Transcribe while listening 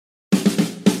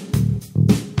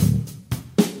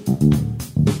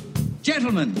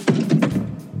Gentlemen,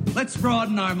 let's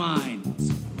broaden our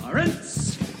minds.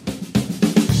 Lawrence?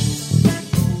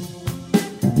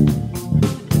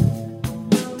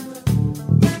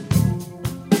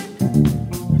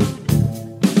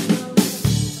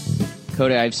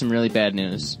 Cody, I have some really bad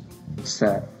news. What's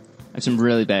that? I have some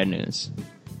really bad news.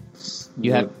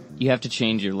 You have to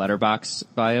change your Letterboxd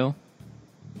bio.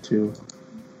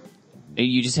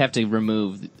 You just have to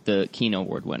remove the Kino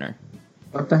Award winner.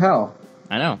 What the hell?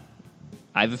 I know.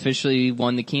 I've officially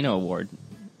won the Kino Award.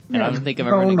 And I don't think I'm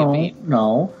ever going to get beat.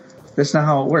 No, that's not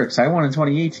how it works. I won in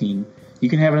 2018. You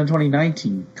can have it in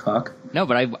 2019, cuck. No,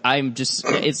 but I'm just,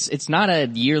 it's not a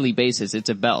yearly basis, it's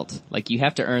a belt. Like, you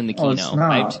have to earn the Kino. It's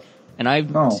not.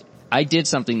 I did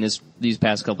something these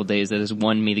past couple days that has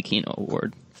won me the Kino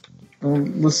Award. Well,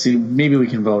 let's see. Maybe we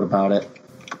can vote about it.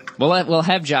 We'll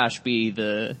have Josh be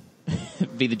the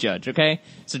judge, okay?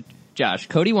 So, Josh,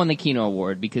 Cody won the Kino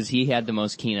Award because he had the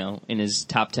most Kino in his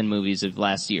top 10 movies of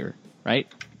last year, right?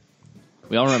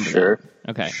 We all remember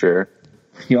that. Okay. Sure.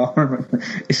 You all remember.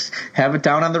 Have it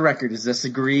down on the record. Is this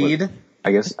agreed?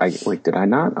 Wait, did I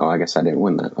not? Oh, I guess I didn't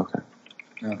win that. Okay.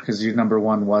 No, because your number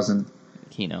one wasn't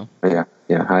Kino. Yeah.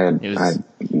 I had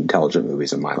intelligent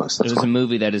movies on my list. That's it was a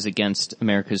movie that is against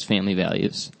America's family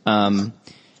values. I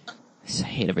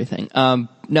hate everything.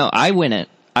 No, I win it.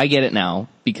 I get it now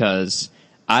because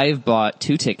I've bought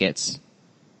 2 tickets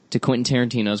to Quentin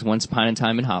Tarantino's Once Upon a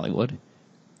Time in Hollywood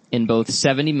in both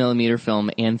 70mm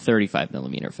film and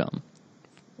 35mm film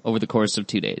over the course of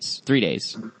 3 days.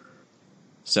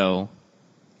 So,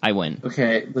 I win.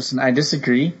 Okay, listen, I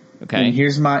disagree. Okay. And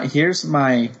here's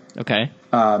my okay.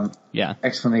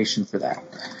 Explanation for that.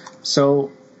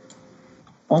 So,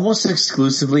 almost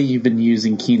exclusively you've been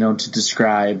using Kino to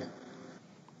describe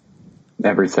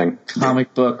everything.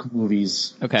 Comic book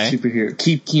movies. Okay. Superhero.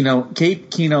 Cape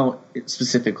Kino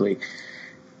specifically.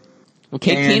 Well,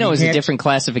 Cape Kino is a different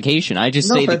classification. I just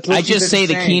say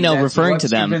the Kino referring to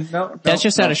them. That's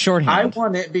just out of shorthand. I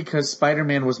won it because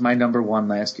Spider-Man was my number 1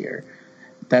 last year.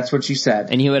 That's what you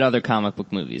said. And you had other comic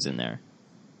book movies in there.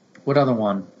 What other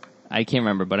one? I can't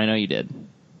remember, but I know you did.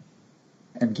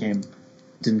 Endgame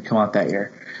didn't come out that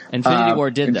year. Infinity War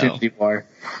did, Infinity though. War.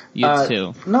 You had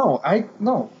 2.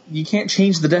 No. You can't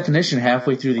change the definition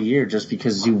halfway through the year just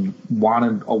because you won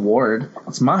an award.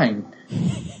 It's mine.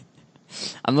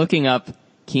 I'm looking up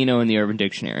Kino in the Urban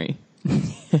Dictionary.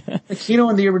 Kino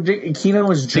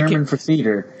is German for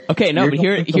theater. Okay, no, but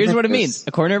here's what it means.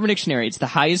 According to Urban Dictionary, it's the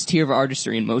highest tier of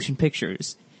artistry in motion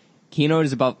pictures. Kino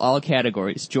is above all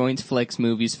categories: joints, flicks,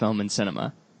 movies, film, and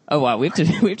cinema. Oh wow, we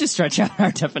have to stretch out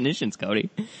our definitions, Cody.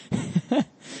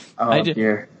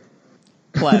 Dear.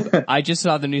 Pleb, I just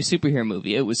saw the new superhero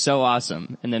movie. It was so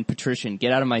awesome. And then Patrician,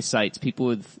 get out of my sights. People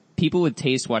with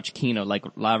taste watch Kino like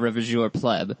La Revigeur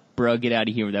Pleb. Bro, get out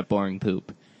of here with that boring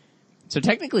poop. So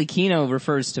technically Kino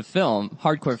refers to film,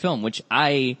 hardcore film, which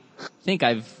I think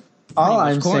I've all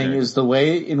I'm saying is the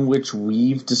way in which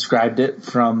we've described it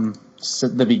from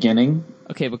the beginning.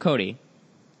 Okay, but Cody,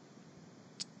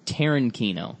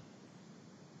 Tarantino.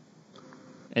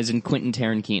 As in Quentin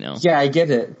Tarantino. Yeah, I get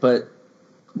it, but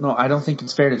no, I don't think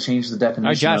it's fair to change the definition.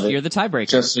 All right, Josh, of it you're the tiebreaker.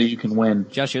 Just so you can win.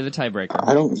 Josh, you're the tiebreaker.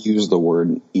 I don't use the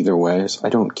word either way, so I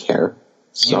don't care.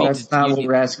 So that's not what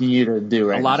we're asking you to do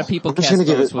right now. A lot of people cast I'm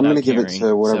votes going to give caring, it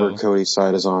to whatever so. Cody's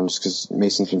side is on, just because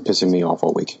Mason's been pissing me off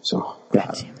all week. So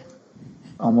God damn it.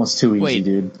 Almost too easy, Wait,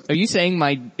 dude. Are you saying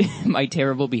my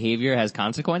terrible behavior has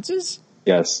consequences?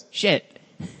 Yes. Shit.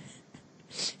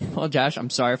 Well, Josh, I'm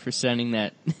sorry for sending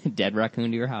that dead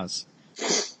raccoon to your house.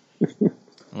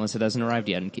 Unless it hasn't arrived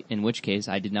yet, in which case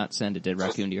I did not send a dead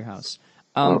raccoon to your house.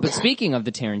 But speaking of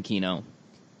the Tarantino,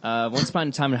 Once Upon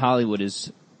a Time in Hollywood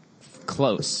is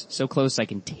close. So close I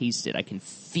can taste it. I can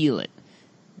feel it.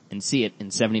 And see it in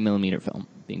 70mm film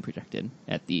being projected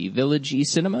at the Village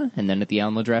East Cinema and then at the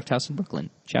Alamo Drafthouse in Brooklyn.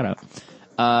 Shout out.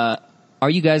 Are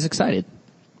you guys excited?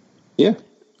 Yeah.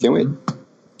 Can't wait.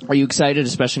 Are you excited,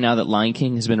 especially now that Lion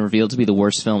King has been revealed to be the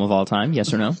worst film of all time?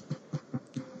 Yes or no?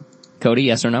 Cody,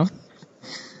 yes or no?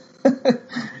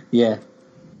 Yeah.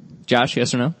 Josh,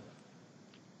 yes or no?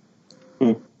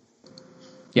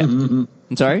 Yeah. Mm-hmm.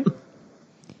 I'm sorry?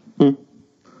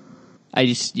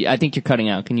 I think you're cutting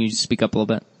out. Can you just speak up a little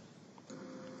bit?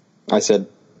 I said,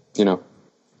 what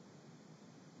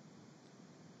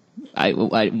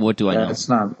do I know? It's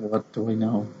not, what do we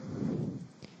know?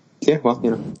 Yeah, well,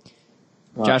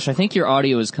 Wow. Josh, I think your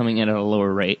audio is coming in at a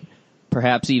lower rate.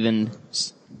 Perhaps even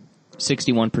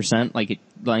 61%, like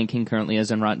Lion King currently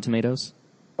is on Rotten Tomatoes.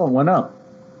 Oh, went up.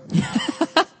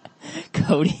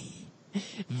 Cody.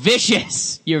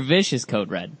 Vicious! You're vicious,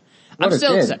 Code Red. I'm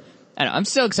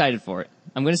so excited for it.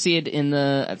 I'm going to see it in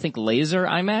the, I think, Laser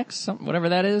IMAX, whatever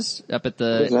that is, up at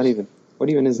the... What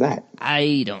even is that?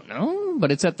 I don't know,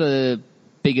 but it's at the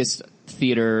biggest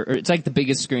theater, or it's like the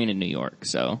biggest screen in New York,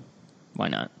 so why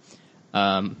not?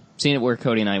 Seeing it where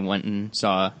Cody and I went and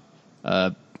saw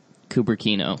Cooper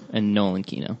Kino and Nolan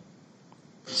Kino.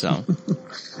 So,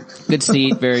 good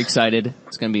seat, very excited.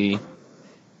 It's going to be,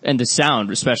 and the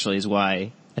sound especially is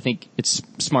why I think it's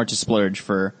smart to splurge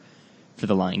for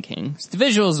The Lion King. The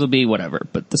visuals will be whatever,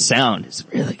 but the sound is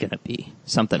really going to be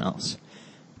something else.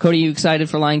 Cody, you excited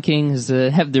for Lion King?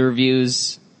 Have the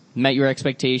reviews met your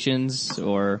expectations,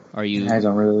 or are you... I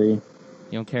don't really... You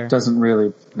don't care? Doesn't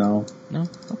really, no. No?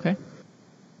 Okay.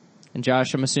 And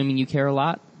Josh, I'm assuming you care a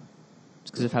lot?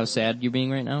 Just because of how sad you're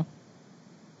being right now?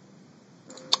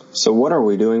 So what are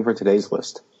we doing for today's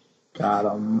list?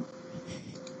 God,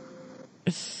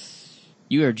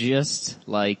 You are just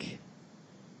like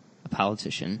a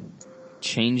politician.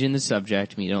 Changing the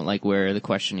subject when you don't like where the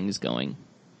questioning is going.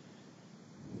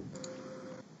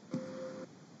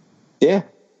 Yeah.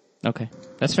 Okay.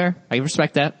 That's fair. I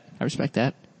respect that.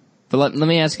 But let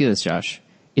me ask you this, Josh.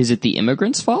 Is it the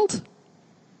immigrants' fault?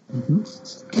 Mm-hmm.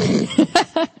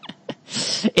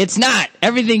 It's not.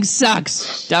 Everything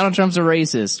sucks. Donald Trump's a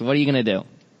racist. What are you gonna do?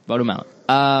 Vote him out.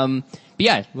 But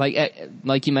yeah,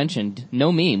 like you mentioned,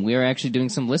 no meme. We are actually doing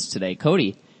some lists today.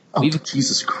 Cody. Oh,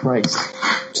 Jesus Christ.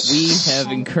 We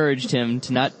have encouraged him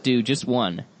to not do just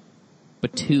one,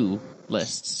 but 2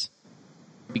 lists.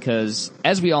 Because,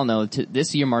 as we all know,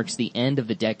 this year marks the end of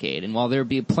the decade, and while there will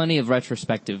be plenty of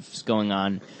retrospectives going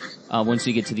on once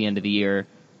we get to the end of the year,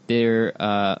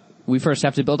 we first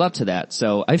have to build up to that.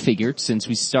 So I figured, since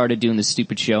we started doing this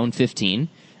stupid show in 2015,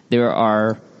 there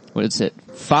are,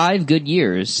 5 good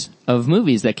years of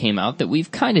movies that came out that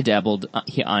we've kind of dabbled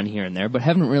on here and there, but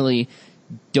haven't really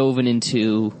dove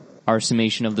into our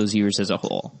summation of those years as a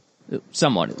whole.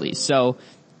 Somewhat, at least. So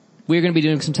we're going to be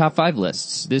doing some top 5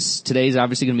 lists. Today is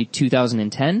obviously going to be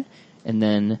 2010, and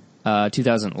then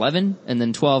 2011, and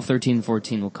then 12, 13,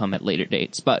 14 will come at later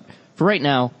dates. But for right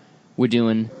now, we're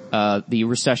doing the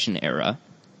recession era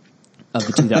of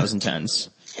the 2010s.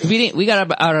 We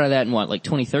got out of that in what, like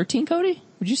 2013, Cody?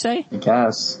 Would you say? I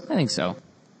guess. I think so.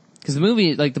 Because the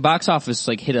movie, like the box office,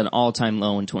 like hit an all-time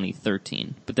low in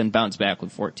 2013, but then bounced back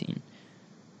with 14. And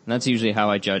that's usually how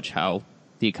I judge how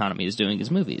the economy is doing as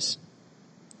movies.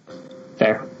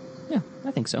 Fair. Yeah,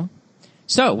 I think so.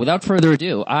 So, without further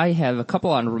ado, I have a couple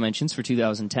honorable mentions for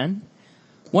 2010.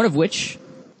 One of which,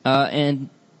 and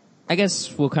I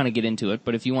guess we'll kind of get into it,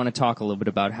 but if you want to talk a little bit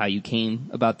about how you came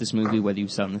about this movie, whether you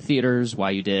saw it in the theaters, why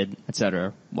you did,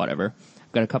 etc., whatever.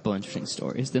 I've got a couple interesting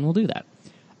stories, then we'll do that.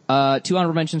 2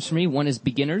 honorable mentions for me. One is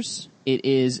Beginners. It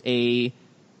is a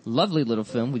lovely little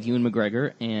film with Ewan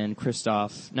McGregor and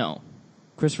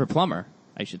Christopher Plummer,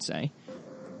 I should say,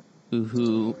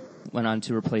 who went on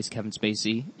to replace Kevin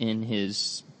Spacey in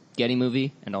his Getty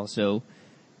movie, and also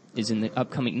is in the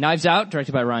upcoming Knives Out,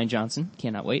 directed by Rian Johnson.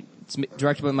 Cannot wait. It's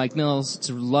directed by Mike Mills. It's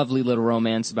a lovely little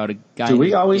romance about a guy. Do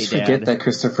we always forget that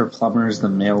Christopher Plummer is the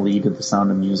male lead of The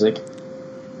Sound of Music?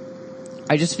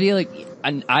 I just feel like,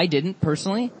 and I didn't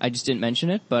personally, I just didn't mention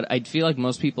it, but I feel like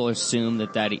most people assume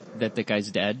that the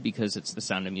guy's dead because it's The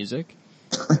Sound of Music.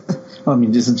 Well, I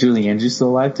mean, isn't Julie Andrews still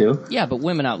alive too? Yeah, but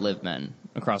women outlive men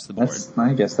across the board.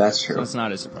 I guess that's true. So it's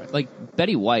not a surprise. Like,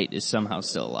 Betty White is somehow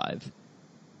still alive.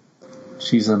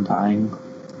 She's undying.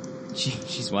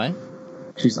 She's what?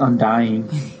 She's undying.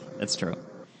 That's true.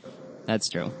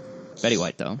 Betty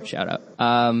White, though. Shout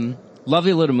out.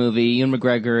 Lovely little movie. Ewan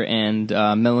McGregor and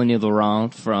Melanie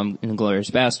Laurent from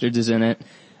Inglourious Basterds is in it.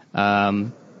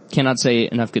 Cannot say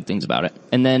enough good things about it.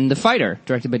 And then The Fighter,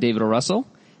 directed by David O. Russell.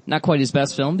 Not quite his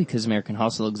best film because American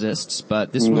Hustle exists,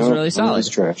 but this one's really solid. It's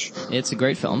trash. It's a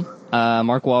great film.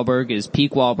 Mark Wahlberg is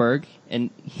peak Wahlberg, and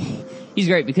he's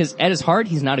great because at his heart,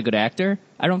 he's not a good actor,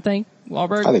 I don't think,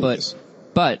 Wahlberg, I think he is.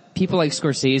 But people like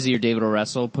Scorsese or David O.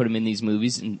 Russell put him in these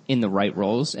movies in the right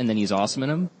roles, and then he's awesome in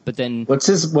them. But then, what's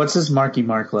his Marky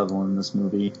Mark level in this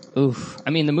movie? Oof. I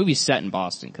mean, the movie's set in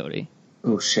Boston, Cody.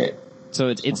 Oh shit. So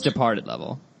it's Departed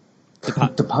level.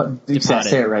 Departed.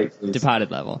 Say it right, please.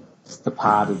 Departed level. It's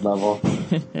Departed level.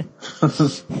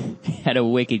 Had a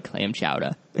wicked clam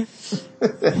chowder.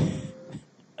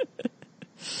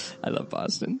 I love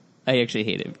Boston. I actually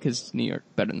hate it because New York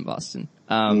better than Boston.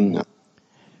 No.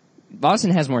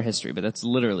 Boston has more history, but that's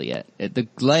literally it. The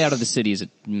layout of the city is a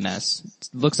mess. It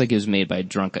looks like it was made by a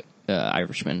drunk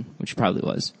Irishman, which probably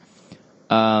was.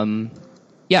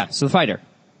 Yeah, so The Fighter.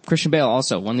 Christian Bale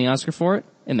also won the Oscar for it.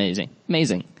 Amazing.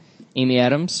 Amy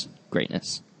Adams,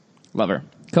 greatness. Love her.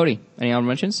 Cody, any honorable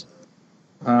mentions?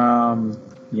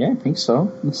 Yeah, I think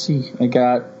so. Let's see. I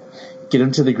got Get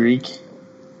Him to the Greek.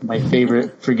 My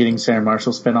favorite Forgetting Sarah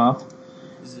Marshall spinoff.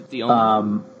 Is it the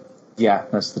only? Yeah,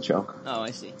 that's the joke. Oh,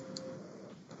 I see.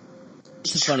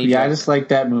 It's a funny Yeah, joke. I just like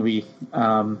that movie.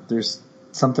 There's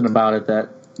something about it that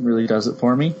really does it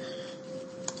for me.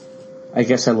 I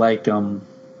guess I like the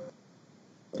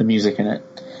music in it.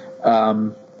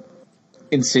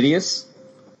 Insidious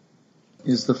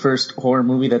is the first horror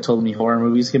movie that told me horror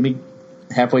movies can be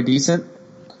halfway decent.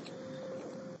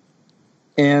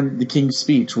 And The King's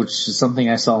Speech, which is something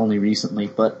I saw only recently,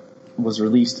 but was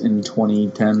released in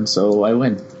 2010, so I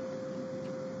win.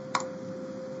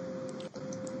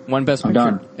 One best I'm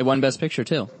picture. done. It won best picture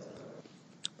too.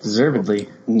 Deservedly.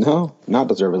 No, not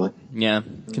deservedly. Yeah,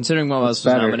 considering what else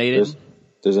was better? nominated.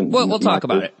 There's We'll talk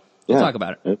about it. We'll Yeah. talk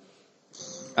about it.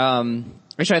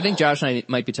 Actually, I think Josh and I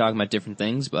might be talking about different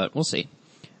things, but we'll see.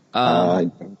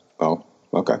 Oh,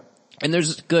 okay. And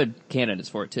there's good candidates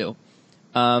for it too.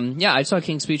 Yeah, I saw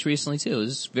King's Speech recently too. It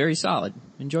was very solid.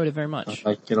 Enjoyed it very much. I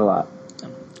like it a lot.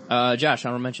 Josh,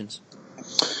 honorable mentions.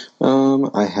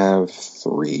 I have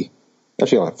 3.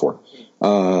 Actually, I have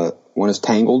 4. One is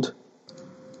Tangled,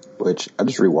 which I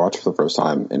just rewatched for the first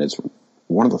time, and it's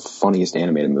one of the funniest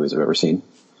animated movies I've ever seen.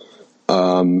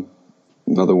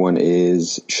 Another one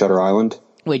is Shutter Island.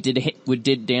 Wait,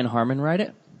 did Dan Harmon write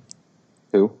it?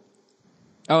 Who?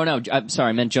 Oh no, I'm sorry,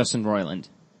 I meant Justin Roiland.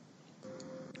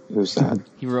 Who's that?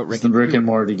 He wrote Rick The Rick and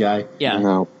Morty guy. Yeah.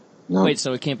 No. Wait,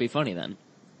 so it can't be funny then?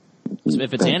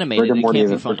 If it's Rick animated, and it Morty can't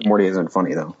be isn't- funny. Rick and Morty isn't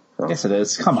funny though. So. Yes, it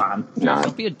is. Come on. Nah.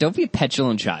 Don't be a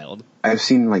petulant child. I've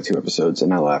seen like 2 episodes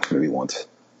and I laughed maybe once.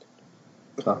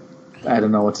 I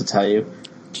don't know what to tell you.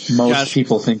 Most Josh.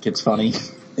 people think it's funny.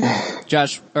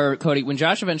 Josh, or Cody, when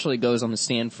Josh eventually goes on the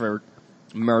stand for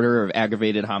murder or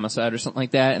aggravated homicide or something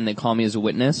like that, and they call me as a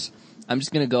witness, I'm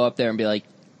just gonna go up there and be like,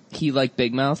 he liked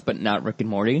Big Mouth, but not Rick and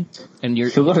Morty. And He'll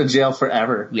go to jail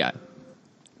forever. yeah.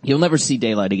 You'll never see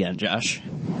daylight again, Josh.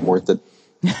 Worth it.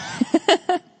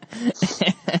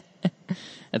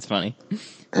 That's funny.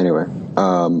 Anyway,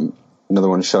 another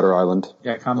one is Shutter Island.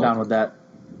 Yeah, calm down with that.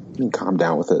 You can calm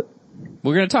down with it.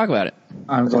 We're gonna talk about it.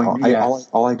 I'm going. Yeah.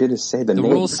 All I did is say the The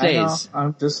name. rule I know. stays.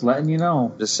 I'm just letting you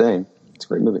know. Just saying. It's a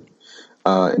great movie.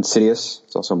 Insidious.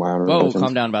 It's also my honorable Whoa, mentions.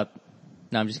 calm down about...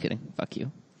 No, I'm just kidding. Fuck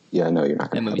you. Yeah, no, you're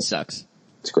not That going to. movie sucks.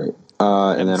 It's great.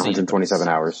 And then seen it. 127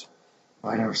 hours. Oh,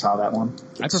 I never saw that one.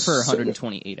 I prefer so good.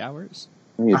 128 hours.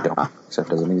 You don't, except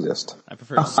it doesn't exist. I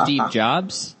prefer Steve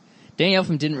Jobs. Danny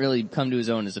Elfman didn't really come to his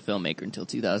own as a filmmaker until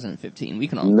 2015. We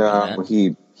can all agree on No,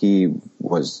 that. he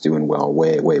was doing well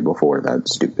way before that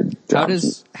stupid job.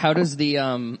 How does the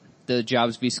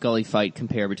Jobs v. Scully fight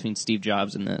compare between Steve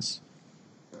Jobs and this?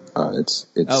 It's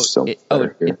so it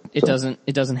better here. So-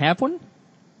 doesn't happen?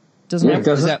 Doesn't Yeah,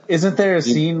 happen? Is that, isn't there a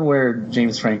scene where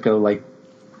James Franco like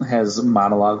has a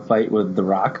monologue fight with The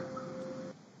Rock?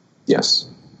 Yes.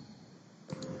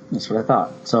 That's what I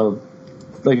thought. So,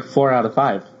 like 4 out of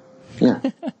 5. Yeah.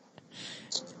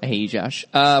 I hate you, Josh.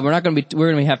 We're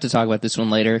gonna have to talk about this one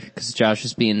later because Josh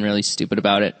is being really stupid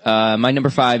about it. My number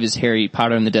 5 is Harry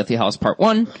Potter and the Deathly Hallows Part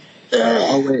 1.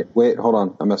 Oh wait, hold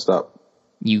on. I messed up.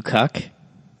 You cuck.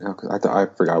 No, 'cause I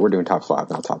forgot. We're doing top 5,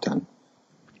 not top 10.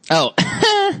 Oh.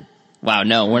 Wow,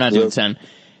 no, we're not doing 10.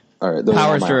 All right.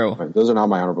 Power through. Those are not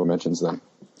my honorable mentions then.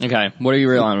 Okay, what are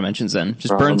your real honorable mentions then? Just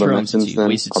burn Honorable through them since mentions, you then.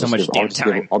 wasted so much damn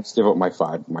time. I'll just give up my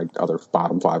 5. My other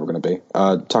bottom 5 are going to be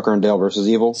Tucker and Dale versus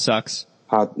Evil. Sucks.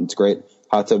 It's great.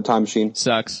 Hot Tub Time Machine.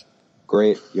 Sucks.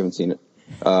 Great. You haven't seen it.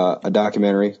 A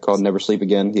documentary called Never Sleep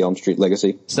Again: The Elm Street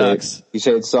Legacy. Sucks. Great. You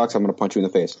say it sucks, I'm going to punch you in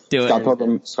the face. Do it.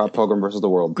 Scott Pilgrim versus the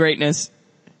World. Greatness.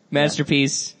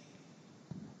 Masterpiece.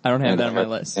 I don't have that on my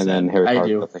list. And then Harry I Potter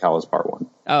do. and the Deathly Hallows Part 1.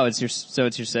 Oh, it's your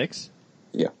 6?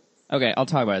 Yeah. Okay, I'll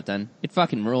talk about it then. It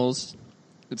fucking rules.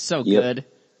 It's so Yep. good.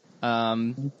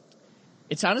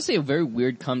 It's honestly a very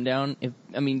weird come down.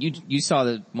 You saw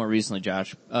that more recently,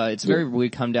 Josh. It's a very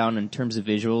weird come down in terms of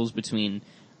visuals between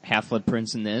Half-Blood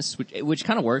Prince and this, which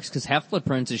kind of works because Half-Blood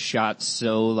Prince is shot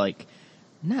so like,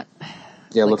 not,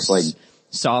 Yeah, it looks like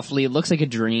softly. It looks like a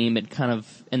dream.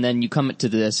 And then you come to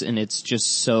this and it's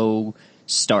just so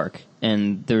stark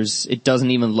and it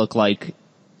doesn't even look like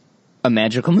a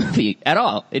magical movie at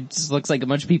all. It just looks like a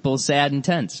bunch of people sad and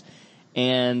tense.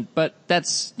 But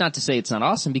that's not to say it's not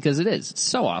awesome because it is. It's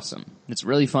so awesome. It's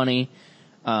really funny.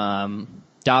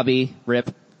 Dobby, Rip.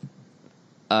 you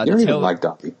don't even like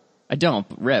Dobby. I don't,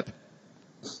 but Rip.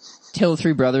 Tale of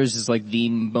Three Brothers is like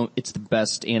it's the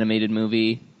best animated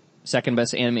movie, second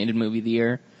best animated movie of the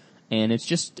year. And it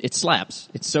slaps.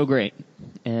 It's so great.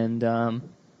 And,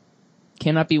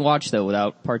 cannot be watched though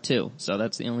without part 2. So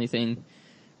that's the only thing.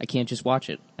 I can't just watch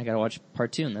it. I gotta watch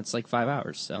part 2 and that's like 5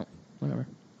 hours, so whatever.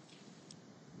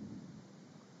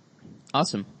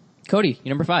 Awesome. Cody,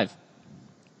 you're number 5.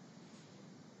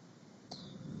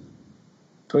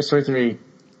 Toy Story 3. We'll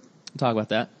talk about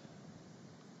that.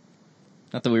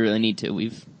 Not that we really need to.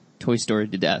 We've Toy Story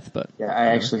to death, but... Yeah, I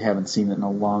actually haven't seen it in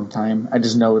a long time. I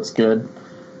just know it's good.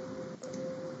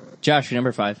 Josh, you're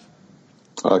number 5.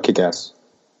 Kick-Ass.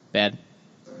 Bad.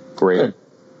 Great. Good.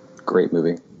 Great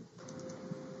movie.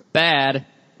 Bad. I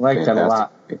like that a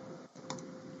lot. Fantastic.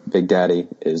 Big Daddy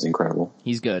is incredible.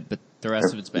 He's good, but the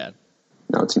rest of it's bad.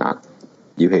 No, it's not.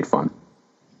 You hate fun.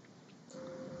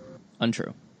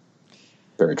 Untrue.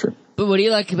 Very true. But what do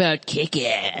you like about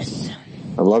Kick-Ass?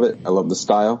 I love it. I love the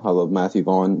style. I love Matthew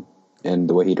Vaughn and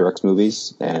the way he directs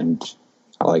movies. And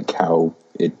I like how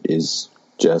it is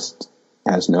just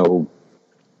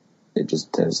it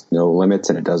just has no limits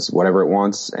and it does whatever it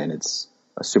wants. And it's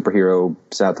a superhero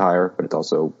satire, but it's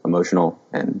also emotional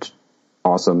and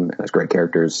awesome and has great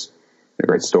characters and a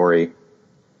great story.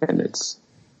 And it's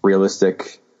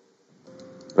realistic,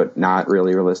 but not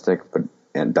really realistic,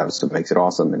 and that's what makes it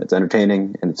awesome. And it's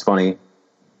entertaining and it's funny.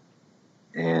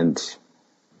 And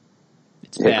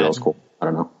It's Hit bad. Girl's cool. I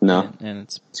don't know. No. And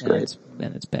it's great.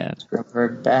 And it's bad. I've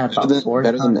heard bad about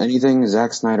Better than anything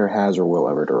Zack Snyder has or will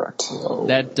ever direct.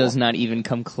 That does not even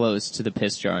come close to the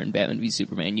piss jar in Batman v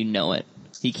Superman. You know it.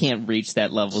 He can't reach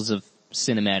that levels of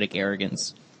cinematic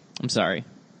arrogance. I'm sorry.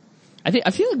 I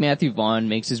feel like Matthew Vaughn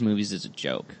makes his movies as a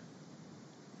joke.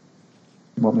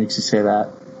 What makes you say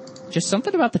that? Just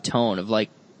something about the tone of like.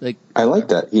 I like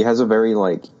that. He has a very,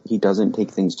 he doesn't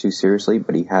take things too seriously,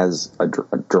 but he has a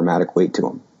dramatic weight to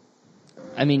him.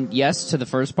 I mean, yes to the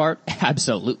first part,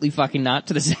 absolutely fucking not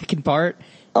to the second part.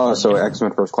 Oh, so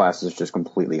X-Men First Class is just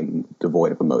completely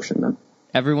devoid of emotion then.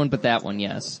 Everyone but that one,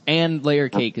 yes. And Layer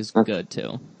Cake is good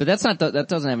too. But that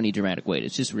doesn't have any dramatic weight.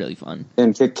 It's just really fun.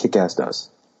 And Kick-Ass does.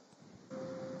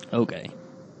 Okay.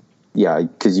 Yeah,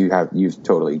 because you've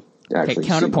totally actually Okay,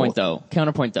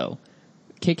 counterpoint though.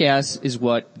 Kick-Ass is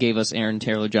what gave us Aaron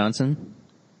Taylor Johnson.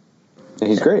 And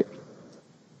he's great.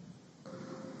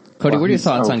 Cody, Well, what are your he's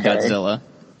thoughts on okay. Godzilla?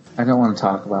 I don't want to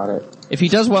talk about it. If he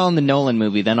does well in the Nolan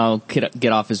movie, then I'll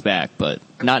get off his back, but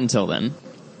not until then.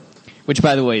 Which,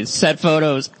 by the way, is set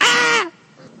photos. Ah!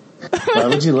 Why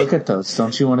would you look at those?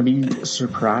 Don't you want to be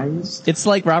surprised? It's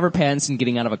like Robert Pattinson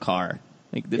getting out of a car.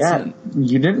 Yeah,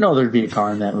 you didn't know there'd be a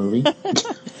car in that movie.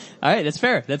 Alright, that's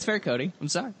fair. That's fair, Cody. I'm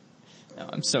sorry. No,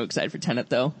 I'm so excited for Tenet,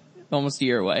 though. Almost a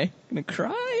year away. Gonna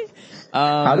cry.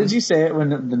 How did you say it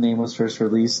when the name was first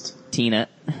released? Tenet.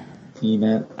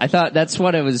 Tenet. I thought that's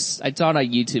what it was. I saw a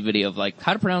YouTube video of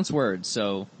how to pronounce words,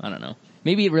 so I don't know.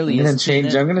 Maybe it really is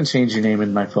Tenet. I'm gonna change your name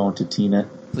in my phone to Tenet.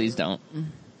 Please don't.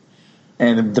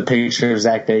 And the picture of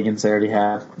Zach Bagans I already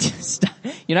have. Stop.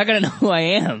 You're not gonna know who I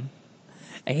am.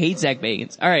 I hate Zach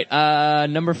Bagans. Alright,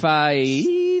 number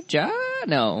 5, John?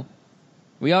 No.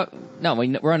 We're on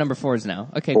number 4s now.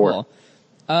 Okay, 4. cool.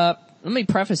 Let me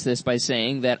preface this by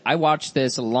saying that I watched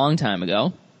this a long time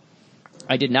ago.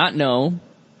 I did not know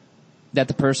that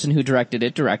the person who directed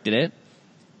it.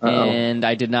 Uh-oh. And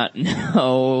I did not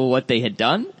know what they had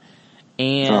done.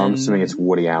 And So I'm assuming it's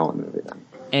Woody Allen movie then.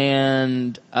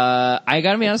 And I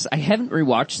gotta be honest, I haven't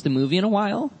rewatched the movie in a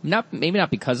while. Maybe not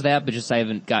because of that, but just I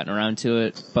haven't gotten around to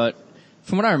it. But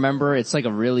from what I remember, it's like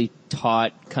a really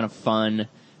taut, kind of fun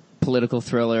political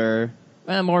thriller.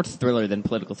 More thriller than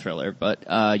political thriller. But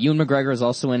Ewan McGregor is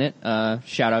also in it.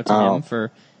 Shout out to him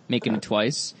for making it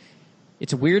twice.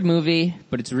 It's a weird movie,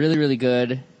 but it's really, really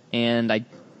good. And I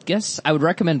guess I would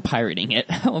recommend pirating it.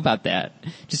 How about that?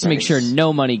 Just to make sure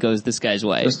no money goes this guy's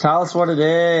way. Just tell us what it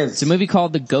is. It's a movie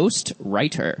called The Ghost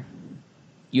Writer.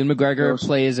 Ewan McGregor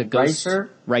plays a ghost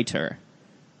writer.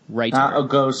 Not a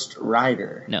ghost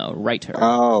rider. No, writer.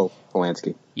 Oh,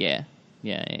 Polanski. Yeah.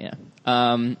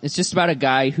 It's just about a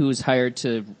guy who's hired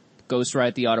to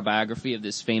ghostwrite the autobiography of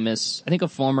this famous, I think a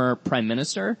former prime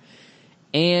minister.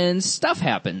 And stuff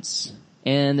happens.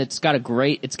 And it's got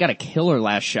a killer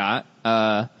last shot.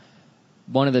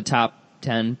 One of the top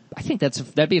 10. I think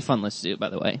that'd be a fun list to do, by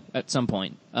the way, at some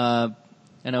point. I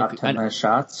know. Top 10 last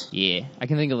shots? Yeah. I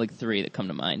can think of 3 that come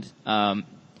to mind. But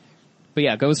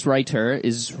yeah, Ghost Writer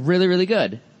is really, really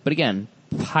good. But again,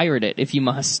 pirate it if you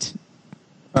must.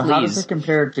 How does Please. it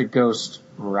compare to Ghost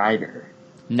Rider?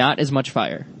 Not as much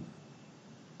fire.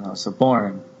 Oh, so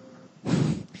boring.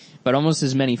 But almost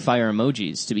as many fire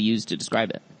emojis to be used to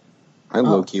describe it. I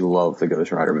low-key love the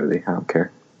Ghost Rider movie. I don't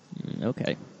care.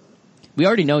 Okay. We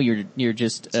already know you're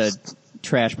just a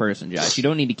trash person, Josh. You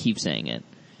don't need to keep saying it.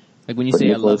 Like when you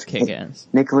say I love Kick-Ass.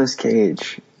 Nicolas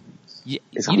Cage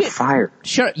is on fire.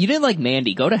 Shut up. You didn't like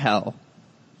Mandy. Go to hell.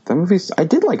 That movie's, I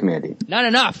did like Mandy. Not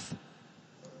enough.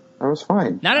 That was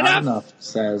fine. Not enough.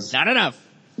 Says. Not enough.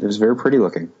 It was very pretty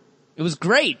looking. It was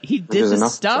great. He did There's the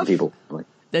enough stuff some people like.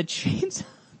 that Chainsaw.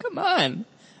 Come on.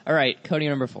 All right, Cody,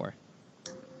 number 4.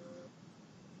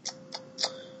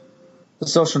 The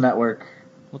Social Network.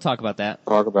 We'll talk about that.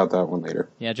 Talk about that one later.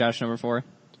 Yeah, Josh, number 4.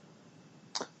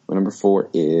 My number 4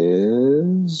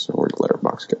 is where'd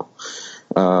Letterboxd go?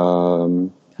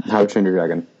 How to Train Your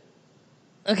Dragon.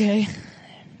 Okay.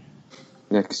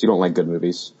 Yeah, because you don't like good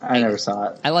movies. I never saw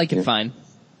it. I like it fine.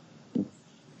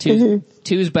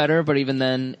 2's better, but even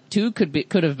then, 2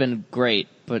 could have been great,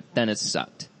 but then it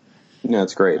sucked. No,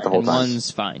 it's great the whole And time.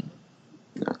 1's fine.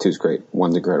 No, 2's great.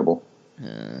 1's incredible.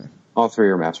 All 3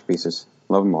 are masterpieces.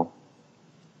 Love them all.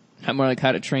 I'm more like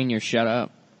How to Train Your Shut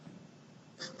Up.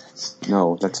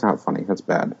 No, that's not funny. That's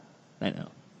bad. I know.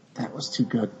 That was too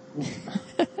good.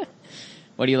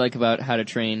 What do you like about How to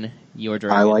Train Your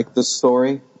Dragon? I like the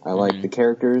story. I like the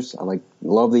characters.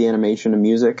 Love the animation and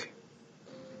music.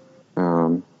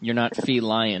 You're not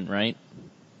feline, right?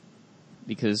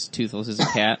 Because Toothless is a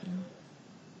cat.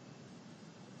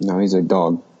 No, he's a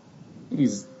dog.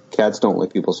 Yes, Cats don't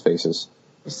lick people's faces.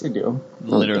 they do.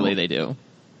 Literally, they do.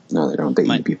 No, they don't. They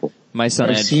eat people. My son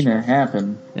I've Edge. seen it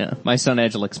happen. Yeah, my son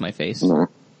Edge licks my face. Nah.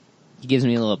 He gives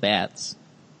me little bats.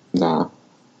 Nah.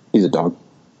 He's a dog.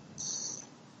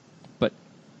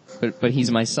 But he's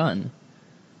my son.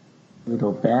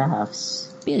 Little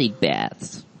baths. Bitty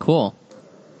bats. Cool.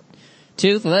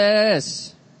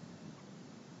 Toothless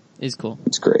is cool.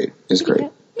 It's great. It's great.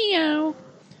 Meow.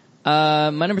 My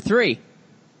number 3.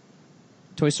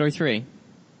 Toy Story 3.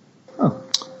 Oh,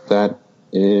 That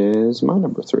is my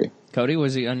number 3. Cody,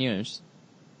 was he on yours?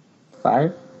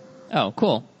 5? Oh,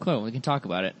 cool. Cool. We can talk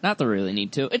about it. Not that we really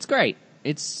need to. It's great.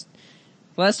 The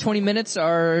last 20 minutes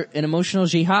are an emotional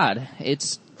jihad.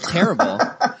 It's terrible.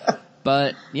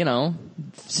 But,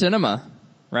 cinema,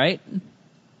 right?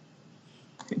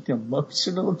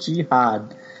 Emotional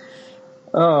jihad.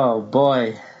 Oh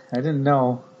boy, I didn't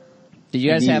know. Did you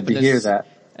guys happen to hear that?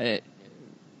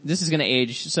 This is going to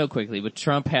age so quickly, but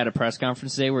Trump had a press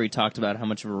conference today where he talked about how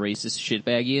much of a racist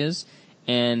shitbag he is,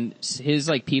 and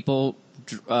his people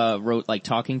wrote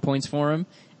talking points for him,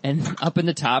 and up in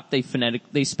the top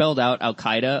they spelled out Al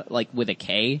Qaeda with a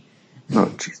K.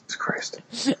 Oh, Jesus Christ.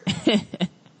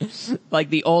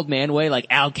 Like the old man way, like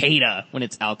Al Qaeda when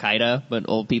it's Al Qaeda, but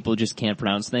old people just can't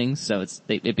pronounce things, so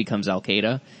it becomes Al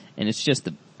Qaeda, and it's just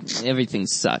everything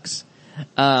sucks.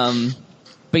 But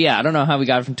yeah, I don't know how we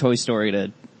got from Toy Story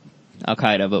to Al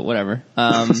Qaeda, but whatever.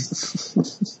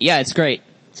 Yeah, it's great.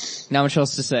 Not much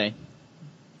else to say.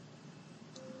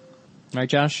 Right,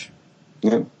 Josh?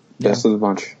 Yeah. Best of the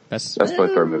bunch. Best Toy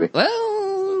Story movie. Well,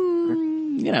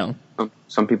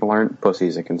 Some people aren't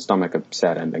pussies and can stomach a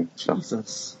sad ending. So.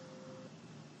 Jesus.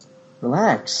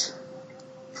 Relax.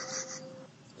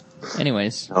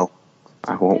 anyways. No,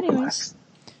 I won't relax.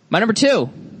 My number 2.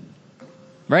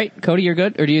 Right? Cody, you're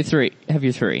good? Or do you have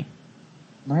your 3?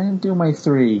 I didn't do my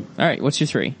 3. Alright, what's your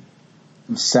 3?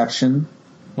 Inception.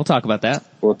 We'll talk about that.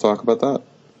 We'll talk about that.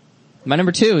 My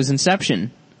number 2 is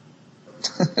Inception.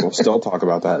 We'll still talk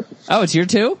about that. Oh, it's your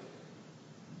 2?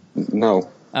 No.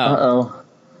 Oh. Uh-oh.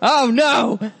 Oh,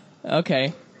 no!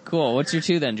 Okay, cool. What's your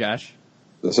 2 then, Josh?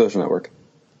 The Social Network.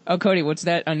 Oh, Cody, what's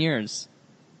that on yours?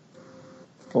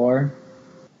 4.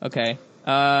 Okay.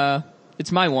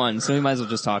 It's my 1, so we might as well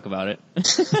just talk about it.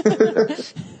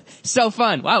 So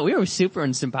fun. Wow, we were super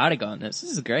and simpatico on this.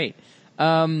 This is great.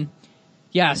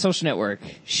 Yeah, Social Network.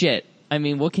 Shit. I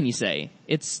mean, what can you say?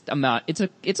 It's a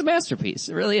masterpiece.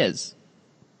 It really is.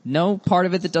 No part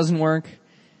of it that doesn't work.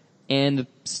 And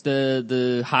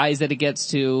the highs that it gets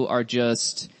to are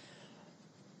just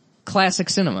classic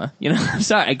cinema. I'm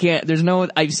sorry, I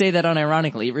say that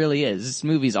unironically. It really is. This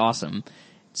movie's awesome.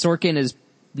 Sorkin is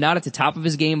not at the top of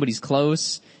his game, but he's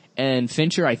close. And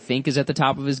Fincher, I think, is at the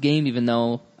top of his game, even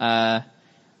though,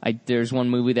 there's one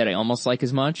movie that I almost like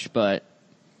as much, but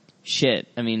shit.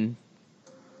 I mean,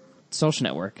 Social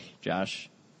Network, Josh.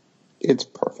 It's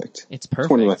perfect. It's perfect.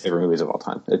 It's one of my favorite movies of all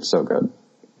time. It's so good.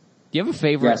 Do you have a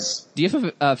favorite? Yes. Do you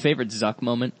have a favorite Zuck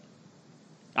moment?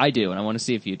 I do, and I want to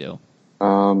see if you do.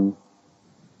 Not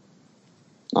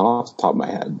off the top of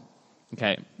my head.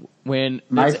 Okay. When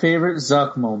My favorite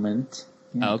Zuck moment.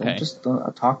 Yeah, okay.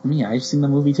 Don't talk to me. I've seen the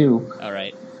movie too. All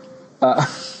right.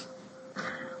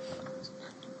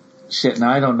 Shit, now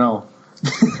I don't know.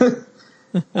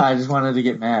 I just wanted to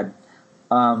get mad.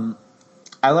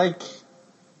 I like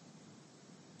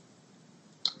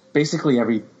basically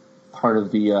every part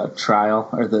of the trial,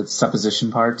 or the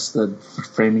supposition parts, the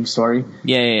framing story.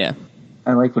 Yeah.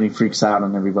 I like when he freaks out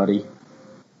on everybody.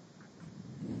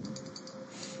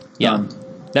 Yeah.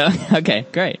 Okay,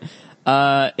 great.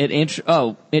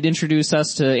 It introduced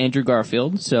us to Andrew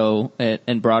Garfield,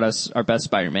 and brought us our best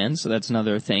Spider-Man, so that's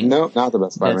another thing. No, not the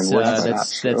best Spider-Man.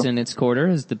 That's in its quarter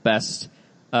is the best,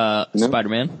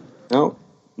 Spider-Man. No.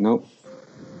 I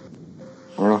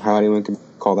don't know how anyone can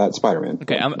call that Spider-Man.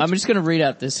 Okay, I'm just gonna read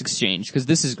out this exchange, because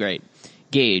this is great.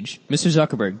 Gage, Mr.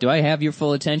 Zuckerberg, do I have your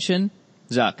full attention?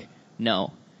 Zuck,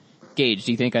 no. Gage,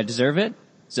 do you think I deserve it?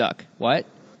 Zuck, what?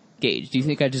 Gage, do you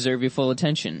think I deserve your full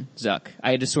attention? Zuck,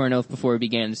 I had to swear an oath before we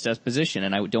began this deposition,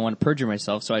 and I don't want to perjure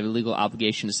myself, so I have a legal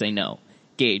obligation to say no.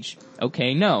 Gage,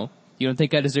 okay, no. You don't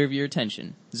think I deserve your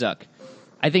attention? Zuck,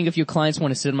 I think if your clients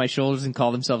want to sit on my shoulders and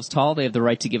call themselves tall, they have the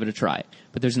right to give it a try.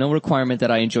 But there's no requirement that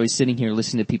I enjoy sitting here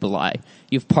listening to people lie.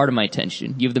 You have part of my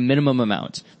attention. You have the minimum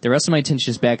amount. The rest of my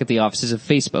attention is back at the offices of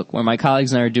Facebook, where my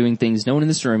colleagues and I are doing things no one in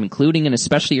this room, including and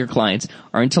especially your clients,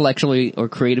 are intellectually or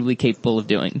creatively capable of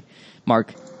doing.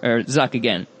 Zuck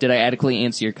again, did I adequately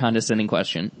answer your condescending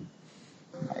question?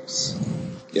 Nice.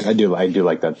 Yeah, I do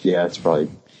like that. Yeah, I'd probably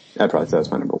say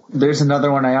that's my number one. There's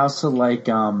another one I also like,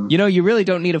 You really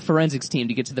don't need a forensics team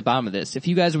to get to the bottom of this. If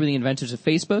you guys were the inventors of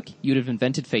Facebook, you'd have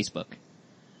invented Facebook.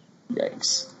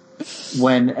 Yikes.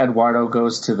 When Eduardo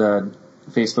goes to the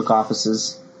Facebook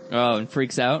offices. Oh, and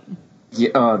freaks out? Yeah,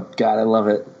 oh god, I love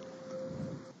it.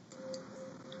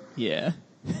 Yeah.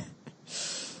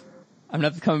 I'm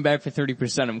not coming back for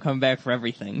 30%, I'm coming back for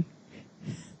everything.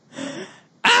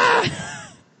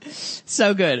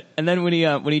 So good. And then when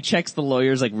he checks the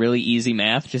lawyer's like really easy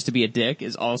math just to be a dick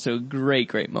is also a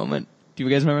great moment. Do you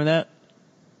guys remember that?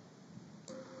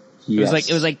 Yes.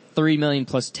 It was like 3 million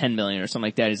plus 10 million or something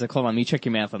like that. He's like, hold on, let me check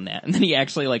your math on that. And then he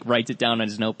actually like writes it down on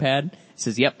his notepad. He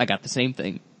says, yep, I got the same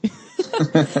thing.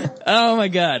 Oh my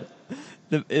god.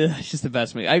 It's just the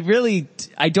best movie. I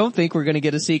don't think we're gonna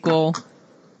get a sequel,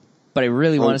 but I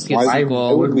really want us to get a sequel.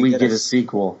 Why would we get a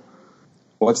sequel?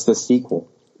 What's the sequel?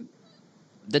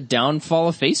 The downfall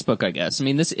of Facebook, I guess. I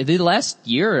mean, the last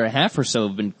year and a half or so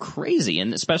have been crazy,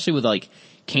 and especially with like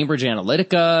Cambridge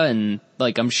Analytica, and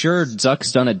like I'm sure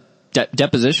Zuck's done a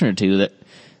deposition or two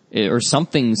or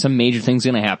something, some major thing's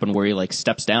gonna happen where he like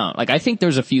steps down. Like I think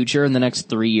there's a future in the next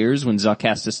 3 years when Zuck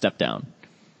has to step down.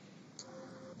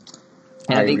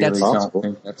 And I think really that's don't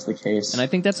think that's the case. And I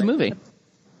think that's a movie.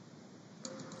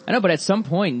 I know, but at some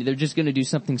point they're just gonna do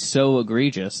something so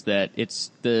egregious that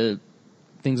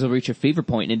things will reach a fever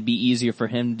point and it'd be easier for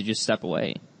him to just step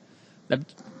away.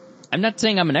 I'm not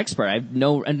saying I'm an expert. I have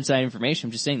no inside information.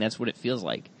 I'm just saying that's what it feels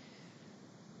like.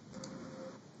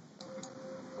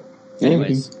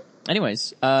 Anyways,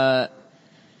 but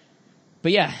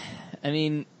yeah, I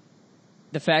mean,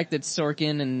 the fact that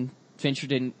Sorkin and Fincher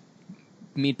didn't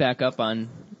meet back up on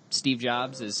Steve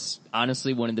Jobs is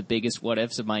honestly one of the biggest what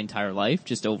ifs of my entire life,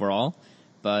 just overall.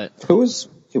 But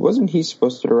Wasn't he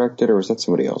supposed to direct it, or was that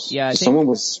somebody else? Yeah, someone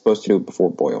was supposed to do it before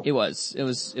Boyle. It was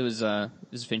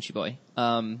Finchy Boy.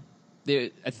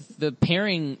 The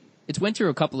pairing, it's went through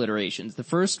a couple iterations. The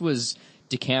first was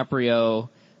DiCaprio,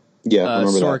 I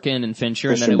remember Sorkin, that. and Fincher.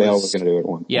 Christian and then Bale was going to do it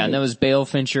one. Yeah, and that was Bale,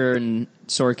 Fincher, and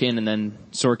Sorkin, and then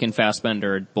Sorkin,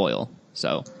 Fassbender, Boyle.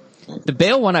 So the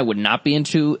Bale one I would not be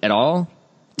into at all.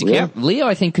 Really? Leo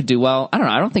I think could do well. I don't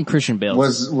know. I don't think Christian Bale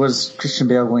was Christian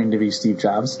Bale going to be Steve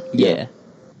Jobs? Yeah.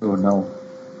 Oh no.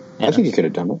 I think he could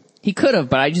have done it. He could have,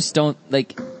 but I just don't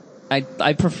like.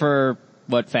 I prefer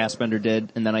what Fassbender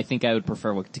did, and then I think I would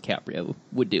prefer what DiCaprio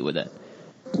would do with it.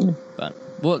 But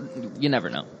well, you never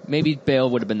know. Maybe Bale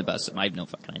would have been the best. I have no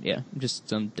fucking idea. Just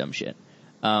some dumb shit.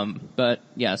 But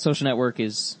yeah, Social Network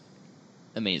is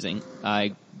amazing.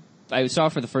 I saw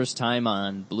it for the first time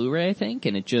on Blu-ray, I think,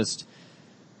 and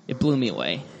it blew me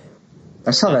away.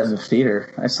 I saw that in the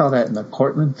theater. I saw that in the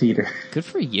Portland theater. Good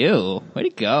for you. Way to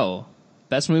go.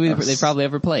 Best movie they probably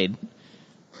ever played.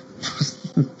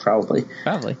 Probably.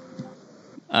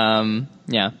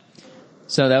 Yeah.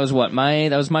 So that was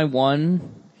that was my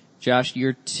 1. Josh,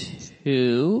 you're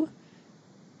 2.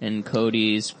 And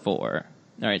Cody's 4.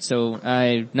 Alright, so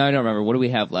I don't remember. What do we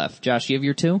have left? Josh, you have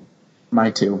your 2?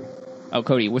 My 2. Oh,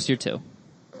 Cody, what's your 2?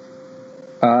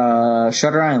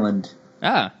 Shutter Island.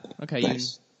 Ah, okay.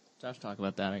 Nice. Josh, talk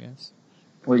about that, I guess.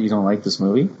 What, you don't like this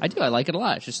movie? I do. I like it a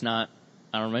lot. It's just not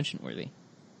honorable mention worthy.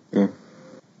 Yeah.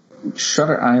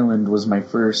 Shutter Island was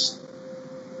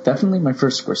definitely my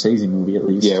first Scorsese movie, at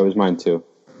least. Yeah, it was mine too.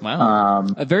 Wow.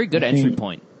 A very good entry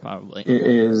point, probably. It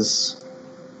is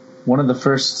one of the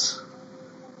first,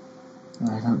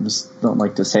 I don't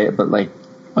like to say it, but like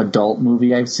adult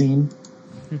movie I've seen.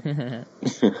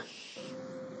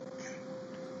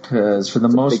 Because for the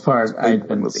most part, I'd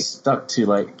been stuck to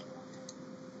like,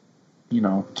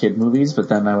 kid movies, but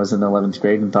then I was in the 11th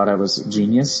grade and thought I was a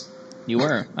genius. You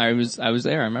were. I was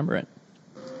there. I remember it.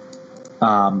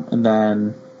 And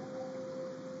then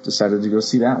decided to go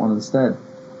see that one instead.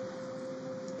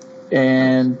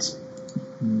 And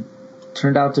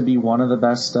turned out to be one of the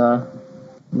best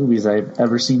movies I've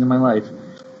ever seen in my life.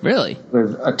 Really?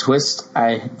 With a twist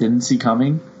I didn't see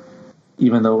coming,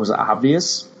 even though it was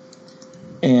obvious.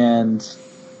 And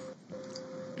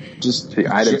just...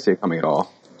 I didn't see it coming at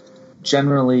all.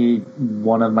 Generally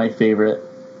one of my favorite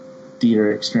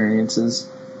theater experiences.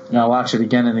 And I'll watch it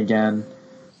again and again.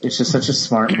 It's just such a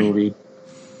smart movie.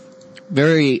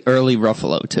 Very early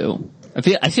Ruffalo too.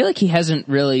 I feel like he hasn't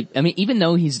really, I mean, even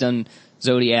though he's done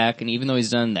Zodiac and even though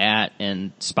he's done that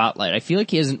and Spotlight, I feel like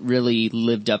he hasn't really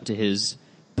lived up to his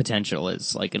potential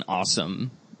as like an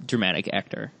awesome dramatic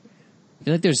actor. I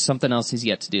feel like there's something else he's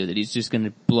yet to do that he's just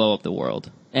gonna blow up the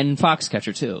world. And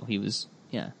Foxcatcher too. He was,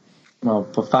 yeah. Well,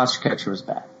 but Foxcatcher was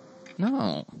bad.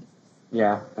 No.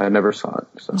 Yeah. I never saw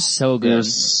it. So It good.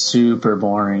 was super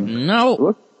boring.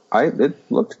 No. It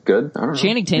looked good. I don't know.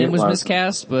 Channing Tatum It was was.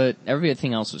 miscast, but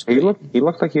everything else was He great.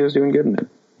 looked like he was doing good in it.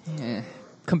 Yeah.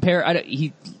 Compared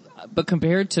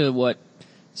to what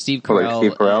Steve Oh, like Carell,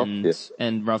 Steve Carell?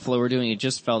 and Ruffalo were doing, it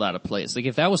just felt out of place. Like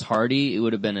if that was Hardy, it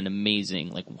would have been an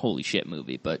amazing, like holy shit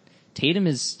movie. But Tatum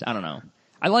is, I don't know.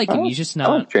 I like him. He's just I not.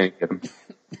 like Channing Tatum.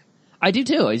 I do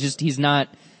too. He's not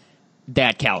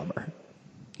that caliber.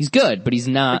 He's good, but he's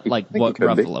not like think what he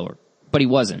could be. Ruffalo. But he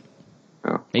wasn't.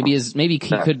 Oh, Maybe he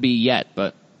could be yet,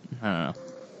 but I don't know.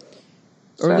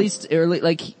 Or at Sad. least,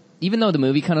 like, even though the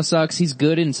movie kind of sucks, he's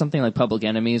good in something like Public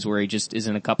Enemies where he just is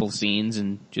in a couple scenes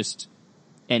and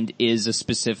is a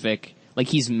specific, like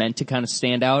he's meant to kind of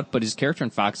stand out, but his character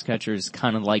in Foxcatcher is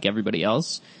kind of like everybody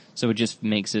else, so it just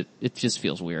makes it just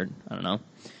feels weird. I don't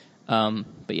know.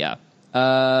 But yeah.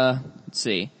 Let's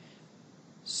see.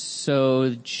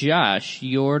 So, Josh,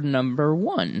 you're number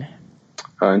 1.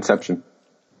 Inception.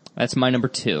 That's my number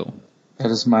 2.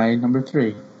 That is my number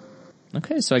 3.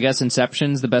 Okay, so I guess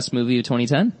Inception's the best movie of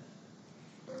 2010?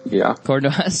 Yeah.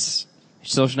 According to us.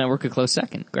 Social Network a close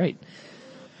second. Great.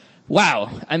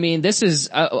 Wow. I mean, this is,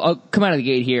 I'll come out of the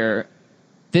gate here.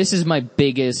 This is my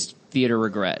biggest theater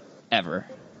regret ever.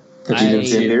 That you didn't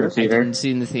see it in the I theater? didn't see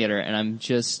it in the theater, and I'm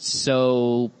just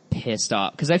so pissed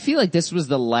off. Because I feel like this was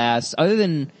the last, other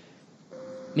than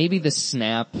maybe the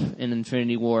snap in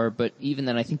Infinity War, but even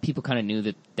then I think people kind of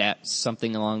knew that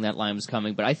something along that line was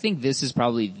coming. But I think this is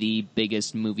probably the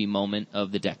biggest movie moment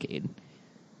of the decade.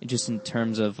 Just in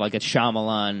terms of like a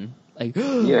Shyamalan, like,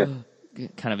 Yeah.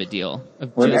 kind of a deal.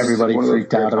 Of When just everybody One of those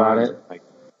freaked out rare about times, it.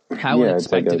 like, how yeah,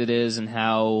 it's like unexpected a- it is and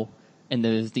how, and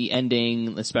the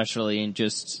ending especially, and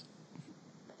just,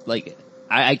 like,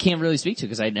 I can't really speak to it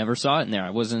because I never saw it in there. I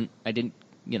wasn't in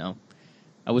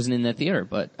that theater,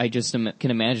 but I just can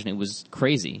imagine it was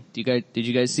crazy. Did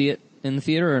you guys see it in the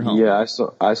theater or at home? Yeah, I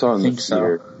saw it in the think so.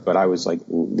 theater, but I was like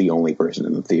the only person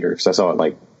in the theater because I saw it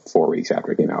like 4 weeks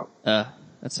after it came out.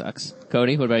 That sucks.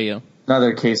 Cody, what about you?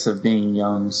 Another case of being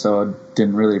young, so I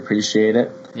didn't really appreciate it.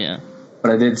 Yeah.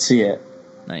 But I did see it.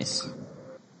 Nice.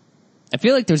 I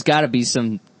feel like there's gotta be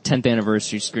some 10th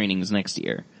anniversary screenings next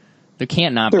year. There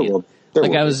can't not There be. will. There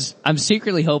Like will be. I'm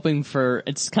secretly hoping for,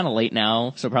 it's kinda late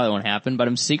now, so it probably won't happen, but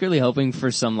I'm secretly hoping for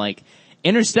some like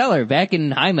Interstellar back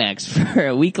in IMAX for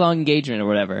a week-long engagement or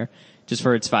whatever, just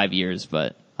for its 5 years,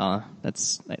 but,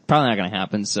 that's probably not gonna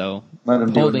happen, so. Let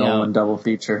him do a Holding Nolan out. double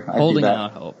feature. I'd do Holding that.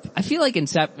 out hope. I feel like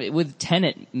with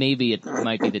Tenet, maybe it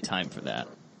might be the time for that.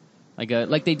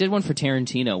 Like they did one for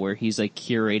Tarantino where he's like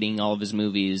curating all of his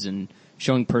movies and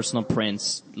showing personal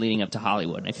prints leading up to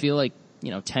Hollywood. And I feel like,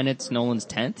 Tenet's Nolan's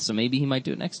 10th, so maybe he might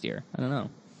do it next year. I don't know.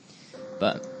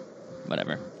 But,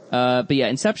 whatever. But yeah,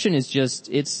 Inception is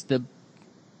it's the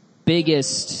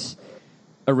biggest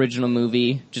original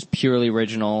movie, just purely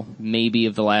original, maybe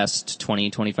of the last 20,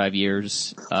 25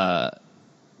 years. And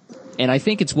I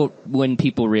think it's when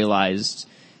people realized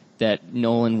that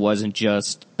Nolan wasn't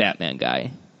just Batman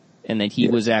guy, and that he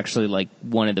was actually like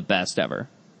one of the best ever.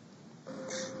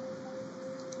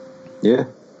 Yeah.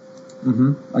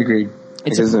 Agreed.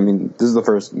 It's Because, this is the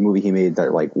first movie he made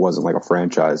that like wasn't like a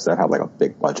franchise that had like a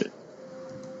big budget.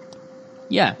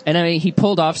 Yeah, and I mean, he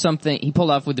pulled off with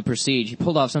The Prestige, he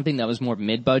pulled off something that was more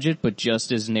mid-budget, but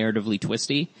just as narratively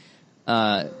twisty.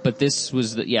 But this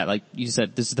was like you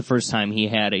said, this is the first time he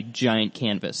had a giant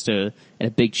canvas and a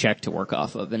big check to work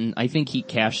off of, and I think he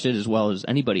cashed it as well as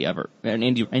anybody ever, and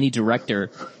any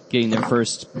director getting their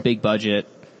first big budget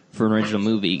for an original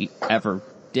movie ever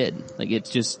did. Like,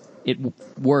 it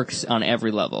works on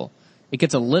every level. It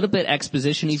gets a little bit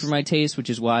exposition-y for my taste, which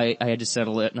is why I had to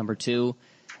settle it at number 2.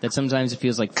 That sometimes it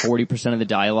feels like 40% of the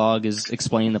dialogue is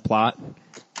explaining the plot.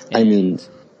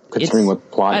 Considering what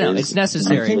plot I know, is. it's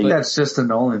necessary. I think but that's just a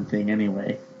Nolan thing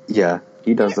anyway. Yeah.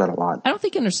 He does that a lot. I don't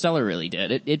think Interstellar really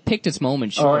did. It picked its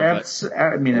moment, Oh, sure,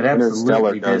 but it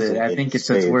absolutely did does it. it I in think it's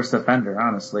spades. its worst offender,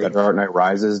 honestly. The Dark Knight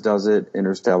Rises does it.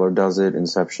 Interstellar does it.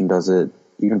 Inception does it.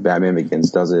 Even Batman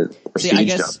Begins does it.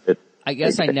 Prestige does it. I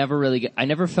guess I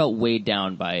never felt weighed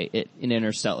down by it in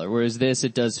Interstellar. Whereas this,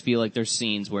 it does feel like there's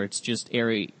scenes where it's just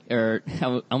I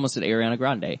almost said Ariana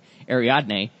Grande.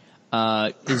 Ariadne,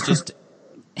 is just,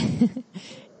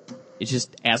 it's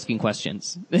just asking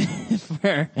questions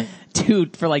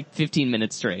for like 15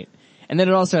 minutes straight. And then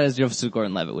it also has Joseph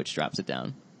Gordon-Levitt, which drops it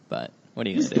down. But what are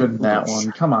you He's gonna do? good in that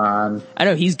one. Come on. I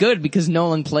know, he's good because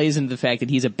Nolan plays into the fact that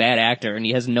he's a bad actor and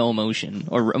he has no emotion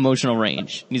or emotional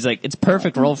range. And he's like, it's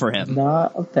perfect role for him.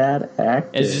 Not a bad actor.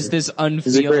 It's just this a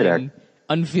great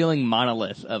unfeeling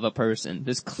monolith of a person.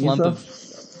 This He's clump a of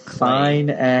fine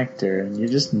actor, and you're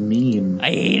just mean.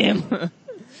 I hate him.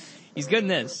 He's good in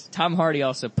this. Tom Hardy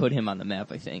also put him on the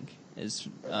map, I think.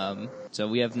 So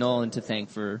we have Nolan to thank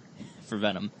for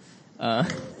Venom. Yeah,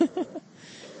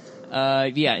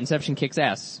 Inception kicks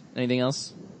ass. Anything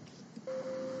else?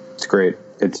 It's great.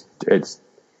 It's, I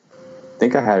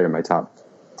think I had it in my top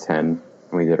 10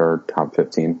 when we did our top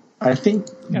 15. I think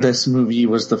this movie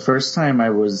was the first time I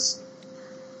was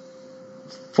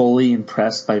fully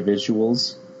impressed by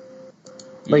visuals.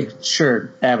 Like,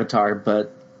 sure, Avatar,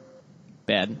 but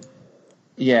Bad.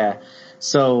 yeah.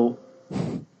 So,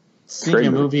 seeing Great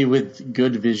a movie. movie with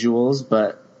good visuals,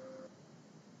 but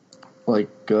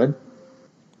like good,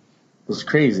 was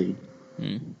crazy.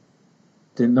 Didn't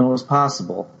know it was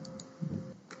possible.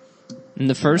 And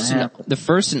the first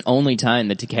and only time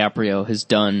that DiCaprio has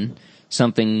done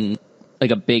something like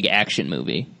a big action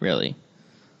movie, really.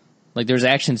 Like there's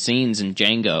action scenes in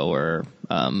Django or,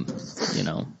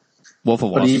 Wolf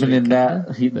of Wall But even Street. in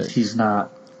that, he's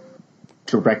not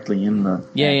directly in the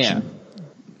action.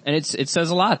 And it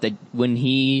says a lot that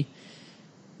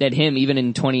him, even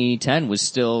in 2010, was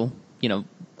still,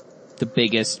 the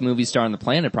biggest movie star on the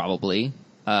planet probably,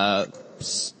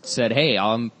 said, hey,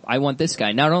 I want this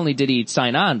guy. Not only did he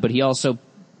sign on, but he also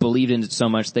believed in it so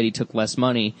much that he took less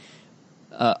money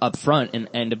up front and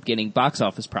ended up getting box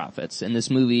office profits. And this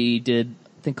movie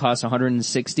cost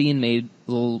 160 and made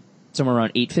somewhere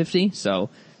around 850. So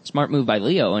smart move by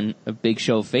Leo and a big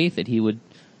show of faith that he would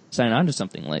sign on to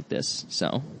something like this.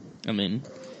 So, I mean,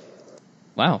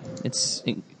 wow, it's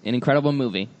an incredible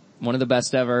movie. One of the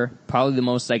best ever, probably the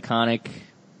most iconic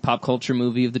pop culture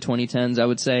movie of the 2010s, I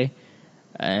would say.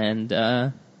 And,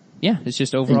 it's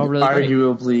just overall really great.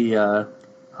 Arguably,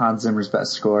 Hans Zimmer's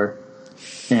best score.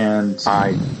 And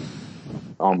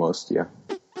Almost, yeah.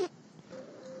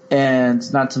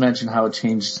 And not to mention how it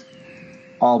changed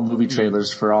all movie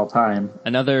trailers for all time.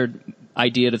 Another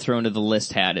idea to throw into the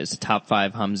list hat is top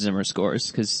 5 Hans Zimmer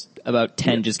scores, because about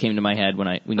 10 just came to my head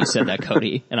when you said that,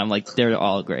 Cody, and I'm like, they're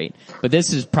all great. But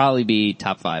this is probably be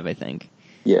top 5, I think.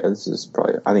 Yeah, this is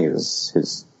probably, I think it was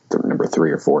his number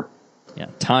 3 or 4. Yeah,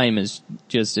 Time is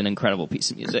just an incredible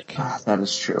piece of music. That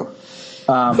is true.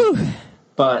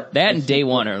 But that and Day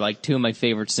One are like two of my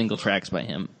favorite single tracks by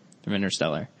him from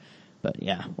Interstellar. But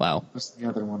yeah, wow. What's the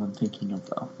other one I'm thinking of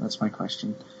though? That's my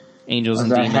question. Angels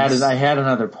and I Demons. had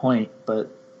another point,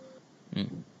 but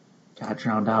got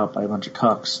drowned out by a bunch of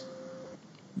cucks.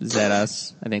 Is that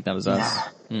us? I think that was us.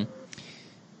 Yeah.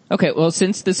 Okay, well,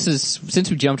 since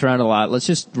we jumped around a lot, let's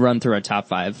just run through our top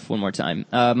 5 one more time.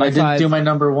 I didn't do my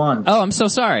number 1. Oh, I'm so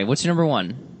sorry. What's your number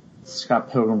 1?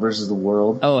 Scott Pilgrim versus the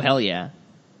World. Oh, hell yeah.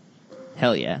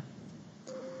 Hell yeah.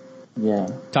 Yeah.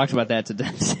 Talked about that to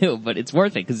death too, but it's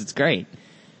worth it because it's great.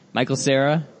 Michael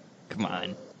Cera, come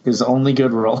on. His only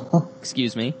good role.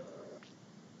 Excuse me.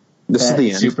 This is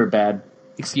the end. Super bad.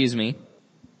 Excuse me.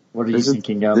 What are you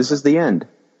thinking of? This is the end.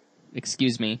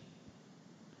 Excuse me.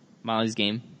 Molly's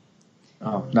Game.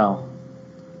 Oh, no.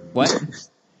 What?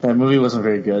 That movie wasn't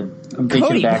very good. I'm thinking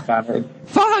Cody, back on it.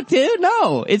 Fuck, dude,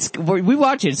 no. We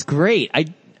watch it, it's great. I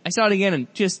saw it again and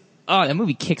that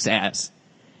movie kicks ass.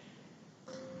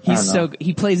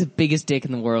 He plays the biggest dick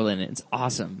in the world in it. It's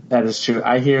awesome. That is true.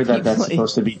 I hear that's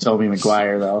supposed to be Tobey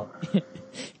Maguire though.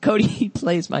 Cody, he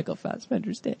plays Michael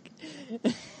Fassbender's dick.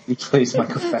 He plays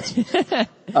Michael Fassbender.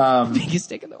 Biggest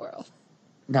dick in the world.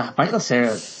 Nah, Michael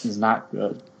Cera is not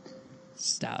good.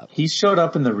 Stop. He showed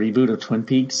up in the reboot of Twin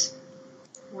Peaks.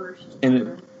 Worst.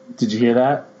 Did you hear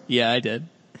that? Yeah, I did.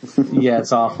 Yeah,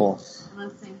 it's awful.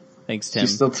 Thanks, Tim.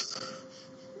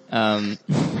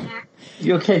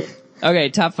 You okay? Okay,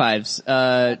 top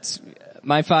 5s.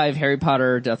 My 5, Harry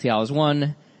Potter, Deathly Hallows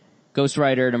 1, Ghost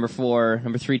Rider, number 4,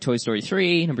 number 3, Toy Story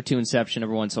 3, number 2, Inception,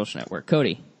 number 1, Social Network.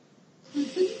 Cody.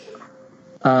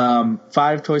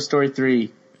 5, Toy Story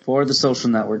 3, 4, The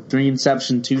Social Network, 3,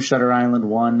 Inception, 2, Shutter Island,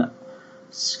 1,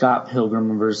 Scott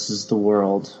Pilgrim versus the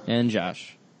World. And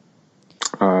Josh.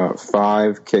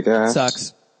 5, Kick-Ass.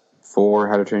 Sucks. 4,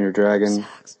 How to Train Your Dragon.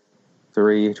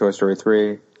 3, Toy Story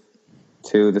 3.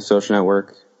 2, The Social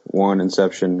Network. 1,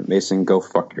 Inception. Mason, go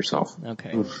fuck yourself.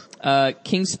 Okay.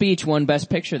 King's Speech won Best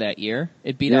Picture that year.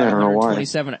 It beat Yeah, out I don't know why.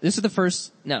 127. This is the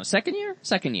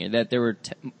second year that there were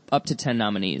up to 10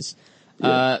 nominees.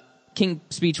 Yeah. King's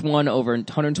Speech won over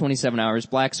 127 hours.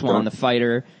 Black Swan, Done. The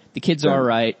Fighter, The Kids Are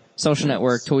Alright, Social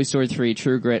Network, Toy Story 3,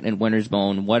 True Grit, and Winter's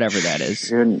Bone, whatever that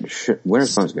is.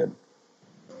 Winter's Bone's good.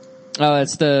 Oh,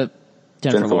 it's the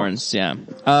Jennifer Lawrence, yeah.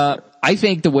 I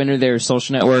think the winner there is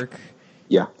Social Network.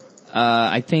 Yeah.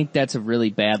 I think that's a really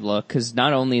bad look, because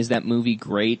not only is that movie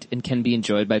great and can be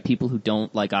enjoyed by people who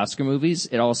don't like Oscar movies,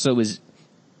 it also is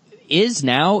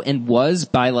now and was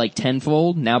by like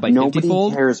tenfold, now by 50-fold.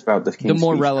 Nobody cares about the King's the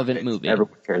more Speech relevant nowadays. movie.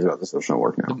 Everyone cares about the Social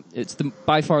Network now. It's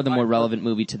by far the more relevant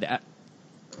movie to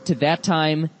that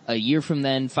time, a year from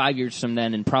then, 5 years from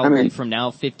then, and probably from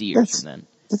now, 50 years from then.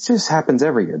 It just happens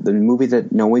every year. The movie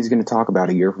that nobody's going to talk about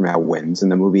a year from now wins, and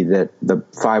the movie that the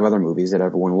 5 other movies that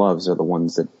everyone loves are the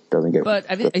ones that doesn't get. But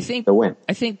I think the win.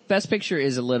 I think Best Picture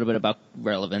is a little bit about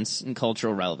relevance and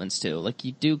cultural relevance too. Like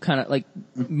you do kind of like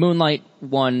Moonlight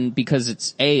won because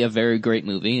it's a very great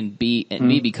movie, and B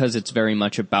because it's very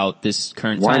much about this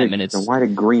current time. And why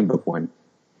did Green Book win?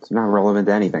 It's not relevant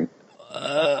to anything.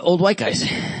 Old white guys.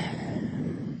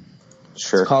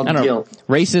 Sure. It's called I don't know. guilt.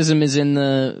 Racism was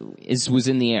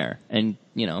in the air, and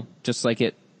just like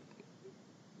it,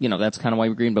 that's kind of why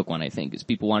Green Book won. I think is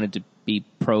people wanted to be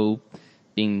pro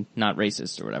being not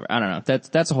racist or whatever. I don't know.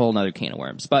 That's a whole other can of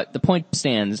worms. But the point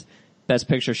stands. Best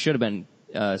Picture should have been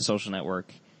Social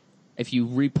Network. I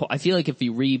feel like if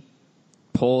you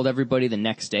re-polled everybody the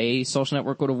next day, Social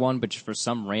Network would have won. But just for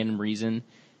some random reason,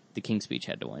 The King's Speech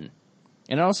had to win,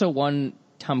 and it also won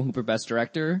Tom Hooper Best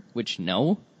Director, which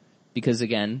because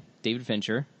again, David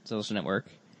Fincher, Social Network.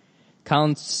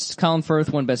 Colin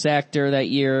Firth won Best Actor that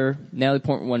year. Natalie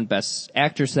Portman won Best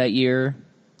Actress that year.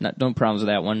 No problems with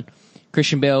that one.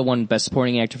 Christian Bale won Best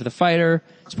Supporting Actor for The Fighter.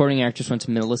 Supporting Actress went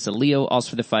to Melissa Leo, also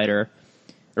for The Fighter.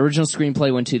 Original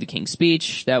Screenplay went to The King's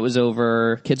Speech. That was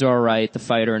over Kids Are Alright, The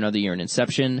Fighter, Another Year, and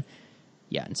Inception.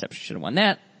 Yeah, Inception should have won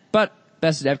that. But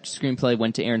Best Adapted Screenplay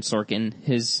went to Aaron Sorkin.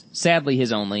 Sadly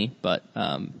his only, but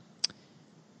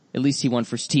at least he won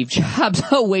for Steve Jobs.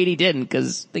 Oh wait, he didn't,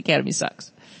 because the Academy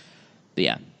sucks. But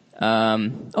yeah,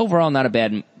 overall not a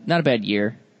bad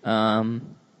year. But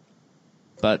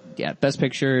yeah, Best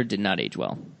Picture did not age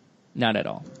well. Not at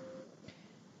all.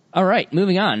 Alright,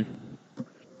 moving on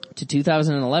to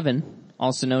 2011,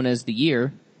 also known as the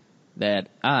year that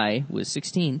I was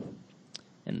 16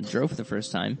 and drove for the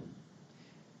first time.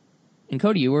 And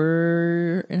Cody, you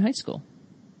were in high school.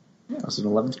 Yeah, I was in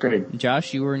 11th grade.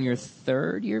 Josh, you were in your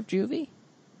 3rd year of juvie?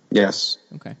 Yes.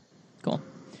 Okay, cool.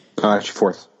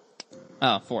 Actually 4th.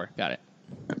 Oh, 4, got it.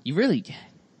 You really...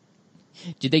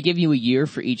 Did they give you a year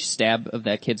for each stab of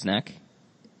that kid's neck?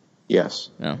 Yes.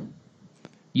 No.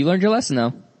 You learned your lesson,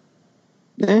 though.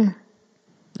 No.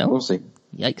 We'll see.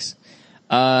 Yikes.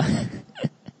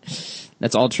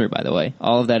 That's all true, by the way.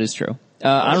 All of that is true.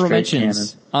 Honorable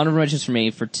mentions for me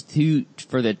for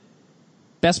the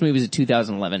best movies of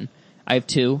 2011. I have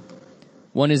 2.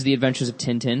 One is The Adventures of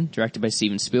Tintin, directed by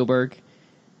Steven Spielberg.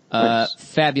 Nice.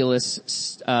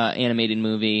 Fabulous animated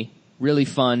movie. Really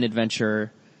fun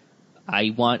adventure.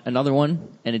 I want another one,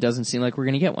 and it doesn't seem like we're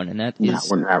going to get one. And that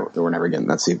is... We're never getting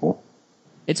that sequel.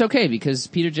 It's okay, because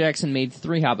Peter Jackson made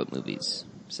 3 Hobbit movies.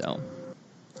 So,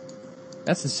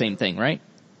 that's the same thing, right?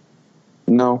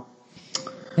 No.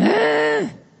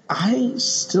 I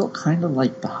still kind of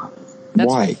like The Hobbit.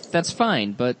 Why? That's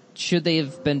fine, but should they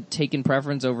have been taken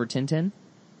preference over Tintin?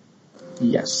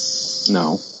 Yes.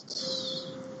 No.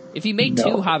 If he made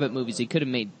 2 Hobbit movies, he could have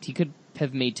made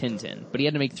Tintin, but he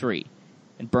had to make 3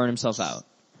 and burn himself out.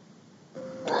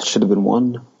 That should have been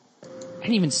 1. I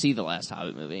didn't even see the last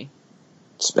Hobbit movie.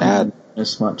 It's bad.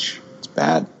 This much. It's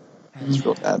bad. It's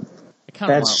real bad.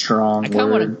 That's strong. I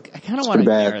kind of want to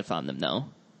marathon them, though.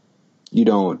 You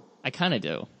don't. I kind of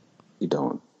do. You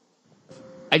don't.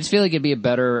 I just feel like it'd be a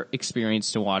better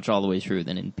experience to watch all the way through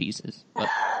than in pieces. But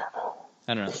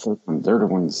I don't know. The third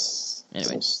one's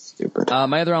anyway. So stupid.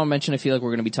 My other honorable mention I feel like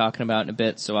we're going to be talking about in a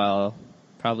bit, so I'll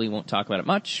probably won't talk about it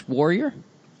much. Warrior?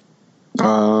 Is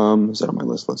that on my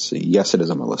list? Let's see. Yes, it is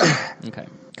on my list. Okay.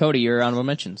 Cody, your honorable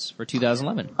mentions for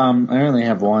 2011. I only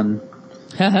have one.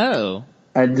 Ho-ho.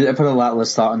 I put a lot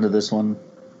less thought into this one.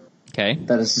 Okay.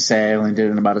 That is to say, I only did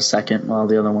it in about a second, while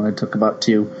the other one it took about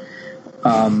 2.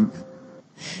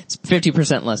 It's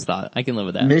 50% less thought. I can live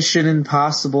with that. Mission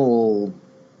Impossible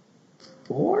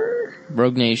 4?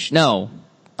 Rogue Nation. No.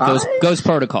 Ghost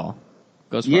Protocol.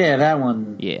 Yeah, that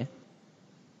one. Yeah.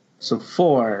 So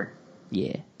 4.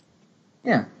 Yeah.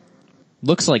 Yeah.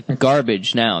 Looks like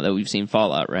garbage now that we've seen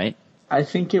Fallout, right? I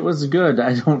think it was good.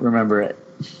 I don't remember it.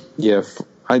 Yeah,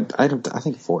 I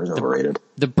think 4 is overrated.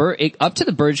 Up to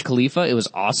the Burj Khalifa, it was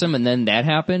awesome, and then that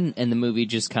happened, and the movie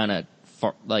just kind of,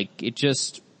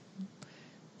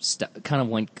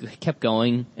 kept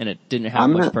going, and it didn't have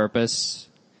much purpose.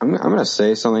 I'm going to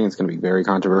say something that's going to be very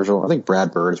controversial. I think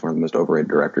Brad Bird is one of the most overrated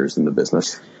directors in the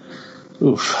business.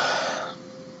 Oof.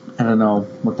 I don't know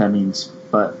what that means,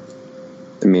 but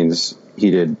it means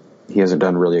he hasn't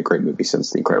done really a great movie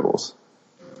since The Incredibles.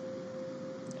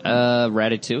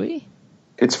 Ratatouille?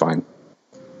 It's fine.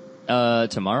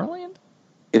 Tomorrowland?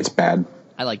 It's bad.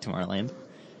 I like Tomorrowland.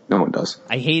 No one does.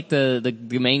 I hate the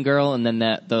main girl, and then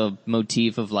the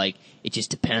motif of like, it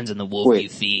just depends on the wolf you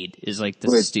feed is like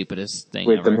the stupidest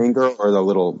thing ever. The main girl or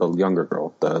the younger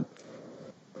girl? I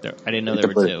didn't know there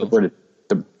were two.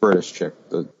 The British chick,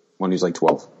 the one who's like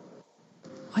 12.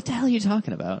 What the hell are you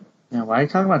talking about? Yeah, why are you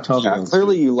talking about 12? Yeah,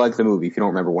 clearly you like the movie if you don't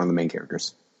remember one of the main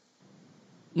characters.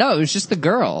 No, it was just the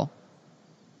girl.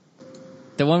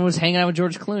 The one who was hanging out with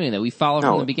George Clooney that we followed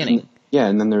from the beginning. Yeah,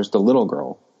 and then there's the little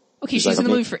girl. Okay, she's in the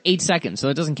movie for 8 seconds, so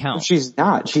it doesn't count. She's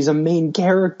not. She's a main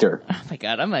character. Oh my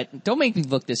god, don't make me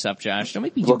look this up, Josh. Don't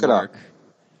make me look it work. up.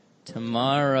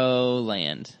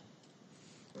 Tomorrowland.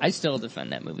 I still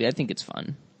defend that movie. I think it's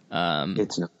fun.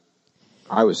 It's not.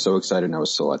 I was so excited and I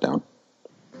was so let down.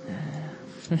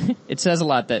 It says a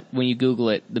lot that when you Google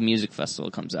it, the music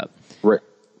festival comes up. Right.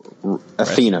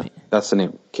 Athena. That's the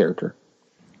name character.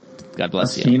 God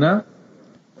bless you. Athena?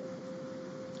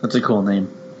 That's a cool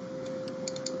name.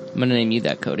 I'm gonna name you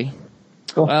that, Cody.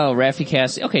 Cool. Oh, Raffi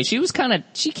Cassie. Okay,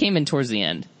 she came in towards the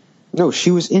end. No,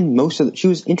 she was in she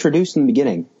was introduced in the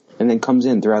beginning and then comes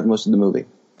in throughout most of the movie.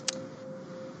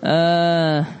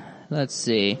 Let's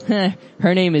see.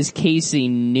 Her name is Casey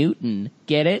Newton.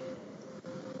 Get it?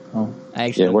 Oh.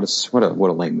 What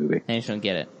a lame movie. I just don't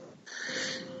get it.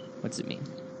 What's it mean?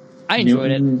 I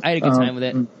enjoyed it. I had a good time with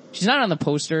it. She's not on the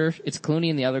poster. It's Clooney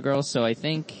and the other girl, so I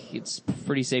think it's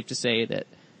pretty safe to say that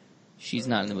she's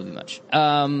not in the movie much.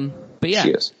 But yeah.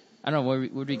 She is. I don't know, where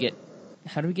did we get,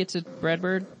 how do we get to Brad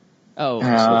Bird? Oh,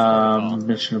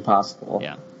 Mission Impossible.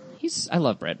 Yeah. I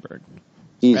love Brad Bird.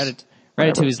 He's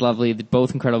Ratatouille's lovely.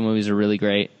 Both incredible movies are really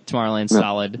great. Tomorrowland's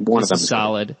solid. One of them is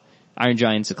solid. Iron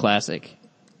Giant's a classic.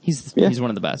 He's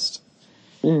one of the best.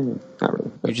 Not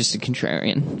really. You're just a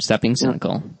contrarian. Stop being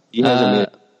cynical.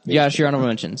 Josh, your honorable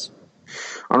mentions.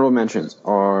 Honorable mentions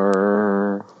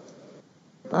are,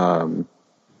 I'll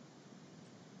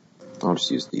just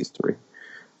use these 3.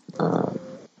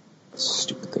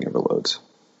 Stupid thing ever loads.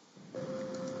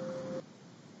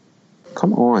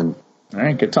 Come on.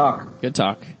 Alright, good talk. Good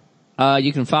talk.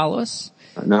 You can follow us.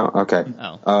 No? Okay.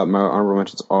 Oh. My honorable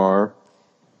mentions are,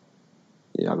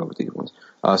 I'll go with these ones.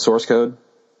 Source Code.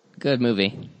 Good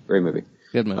movie. Great movie.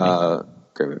 Good movie.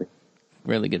 Great movie.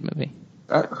 Really good movie.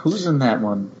 Who's in that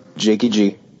one? Jakey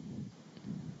G.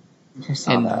 I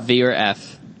saw And that. V or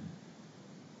F.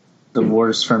 The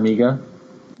worst Farmiga?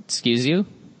 Excuse you?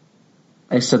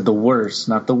 I said the worst,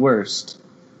 not the worst.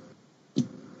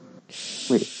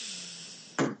 Wait.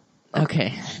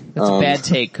 Okay. That's a bad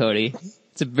take, Cody.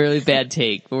 It's a really bad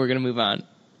take, but we're gonna move on.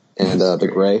 And The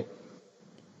Gray.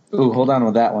 Ooh, hold on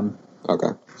with that one. Okay.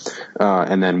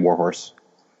 And then Warhorse.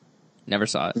 Never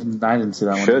saw it. I didn't see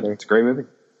that one either. It's a great movie.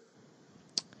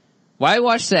 Why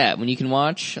watch that when you can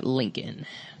watch Lincoln?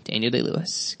 Daniel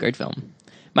Day-Lewis. Great film.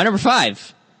 My number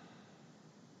 5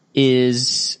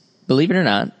 is, believe it or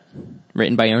not,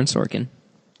 written by Aaron Sorkin.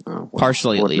 Oh, well,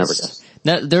 Partially, at least.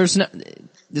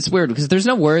 It's weird because there's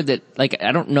no word that, like,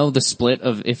 I don't know the split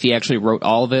of if he actually wrote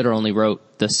all of it or only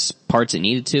wrote the parts it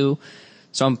needed to.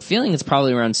 So I'm feeling it's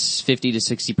probably around 50 to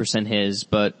 60% his,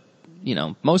 but,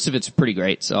 most of it's pretty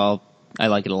great, so I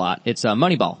like it a lot. It's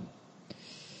Moneyball.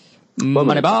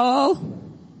 Moneyball!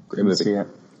 Great movie.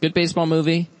 Good baseball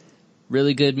movie.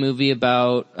 Really good movie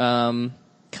about, kind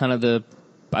of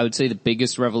I would say the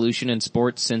biggest revolution in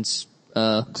sports since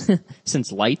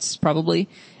Lights, probably.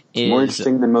 It's more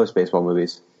interesting than most baseball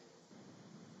movies.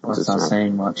 Well, it's not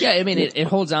saying much. Yeah, I mean, it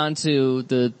holds on to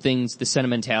the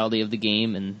sentimentality of the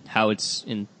game and how it's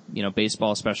in,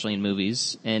 baseball, especially in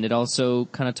movies. And it also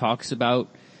kind of talks about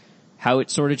how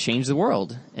it sort of changed the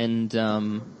world. And,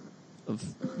 I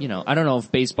don't know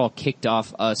if baseball kicked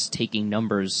off us taking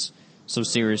numbers so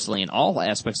seriously in all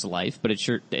aspects of life, but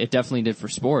it definitely did for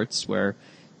sports where,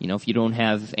 if you don't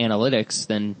have analytics,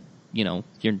 then, you're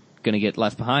gonna get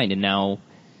left behind. And now,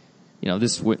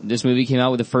 this movie came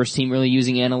out with the first team really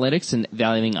using analytics and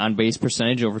valuing on-base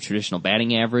percentage over traditional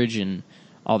batting average and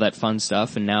all that fun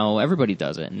stuff, and now everybody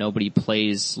does it. Nobody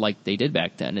plays like they did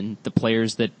back then, and the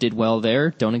players that did well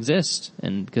there don't exist,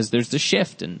 and because there's the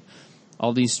shift and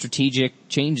all these strategic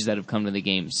changes that have come to the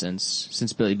game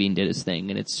since Billy Bean did his thing,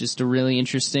 and it's just a really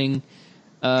interesting,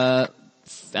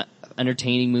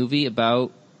 entertaining movie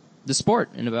about the sport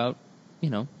and about,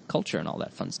 culture and all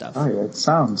that fun stuff. Oh yeah, it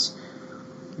sounds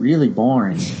really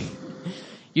boring.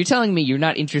 You're telling me you're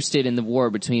not interested in the war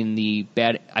between the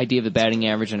bad idea of the batting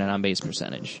average and an on-base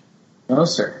percentage? No,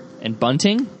 sir. And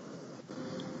bunting?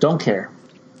 Don't care.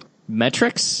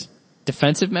 Metrics?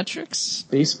 Defensive metrics?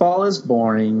 Baseball is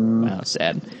boring. Wow,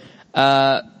 sad.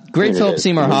 Great Philip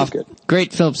Seymour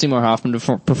Hoffman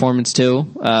performance too.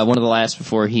 One of the last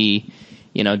before he,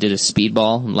 did a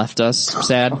speedball and left us.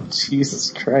 Sad. Oh,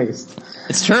 Jesus Christ.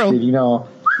 It's true. Did you know?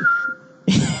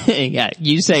 Yeah,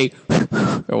 you say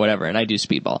or whatever, and I do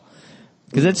speedball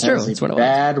because it's true. It's what it was.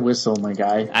 Bad whistle, my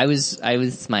guy. I was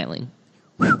smiling.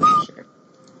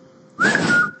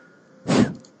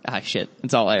 Shit!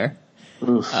 It's all air.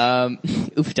 Oof.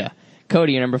 Oofta.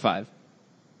 Cody, you're number 5.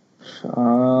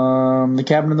 The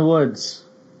Cabin in the Woods.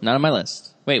 Not on my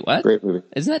list. Wait, what? Great movie.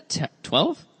 Isn't that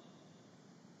 12?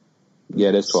 Yeah,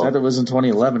 it is 12. Said it was in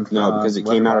 2011. No, because it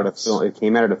came out at a film. It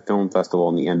came out at a film festival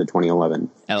in the end of 2011.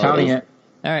 Counting it.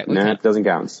 All right. No, it doesn't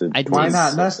count. Why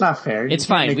not? That's not fair. It's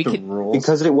fine. We could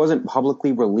because it wasn't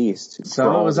publicly released.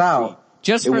 So it was out.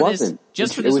 Just for this, it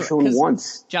was shown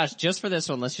once. Josh, just for this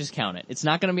one, let's just count it. It's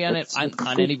not going to be on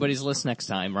anybody's list next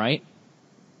time, right?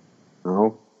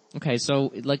 No. Okay,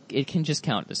 so it can just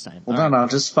count this time. Well, no,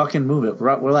 just fucking move it.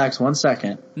 Relax 1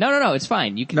 second. No, it's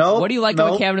fine. You can. No. What do you like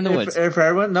about Cabin in the Woods? If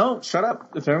everyone, shut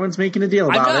up. If everyone's making a deal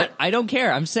about it, I don't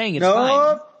care. I'm saying it's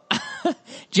fine.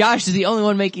 Josh is the only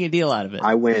one making a deal out of it.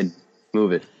 I win.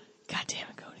 Move it. God damn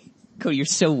it, Cody. Cody, you're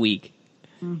so weak.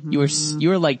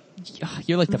 You're like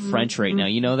the French right now.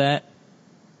 You know that?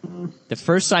 The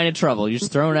first sign of trouble, you're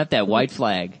just throwing out that white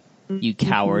flag. You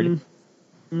coward.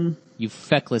 You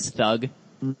feckless thug.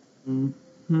 Adeo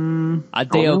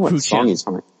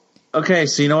Crucio. Okay,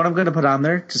 so you know what I'm going to put on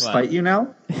there to spite you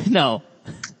now? No.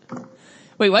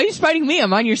 Wait, why are you spiting me?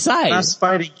 I'm on your side. I'm not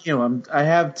spiting you. I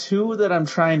have 2 that I'm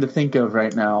trying to think of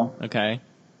right now. Okay.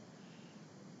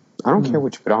 I don't care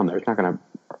what you put on there. It's not going to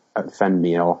offend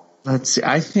me at all. Let's see.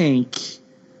 I think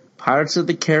Pirates of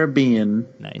the Caribbean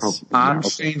on Okay.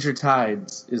 Stranger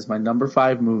Tides is my number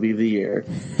 5 movie of the year.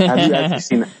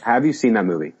 Have you seen that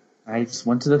movie? I just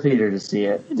went to the theater to see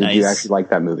it. Did you actually like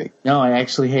that movie? No, I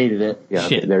actually hated it. Yeah,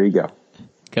 okay, there you go.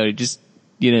 Cody,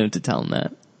 you didn't have to tell him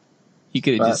that. You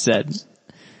could have just said,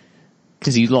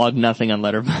 because you logged nothing on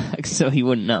Letterboxd, so he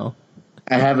wouldn't know.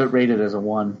 I have it rated as a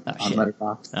 1 on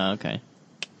Letterboxd. Oh, okay.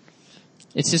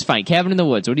 It's just fine. Cabin in the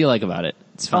Woods, what do you like about it?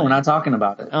 It's fine. Oh, we're not talking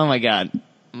about it. Oh my god.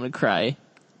 I'm gonna cry.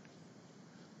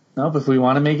 Nope, if we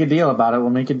want to make a deal about it, we'll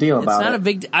make a deal about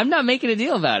it. I'm not making a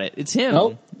deal about it. It's him.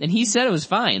 Nope. And he said it was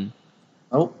fine.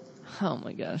 Oh. Oh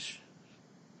my gosh.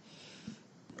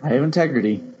 I have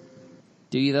integrity.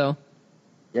 Do you though?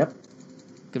 Yep.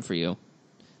 Good for you.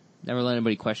 Never let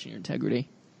anybody question your integrity.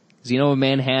 Because you know what a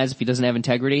man has if he doesn't have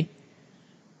integrity?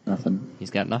 Nothing.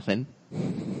 He's got nothing.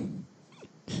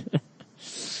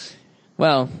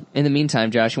 Well, in the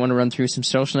meantime, Josh, you want to run through some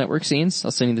social network scenes?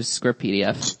 I'll send you the script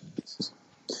PDF.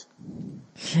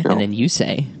 No. And then you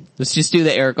say, let's just do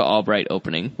the Erica Albright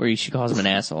opening, where she calls him an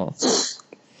asshole.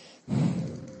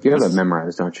 You have that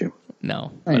memorized, don't you?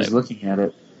 No. I was looking at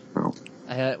it. No.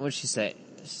 What did she say?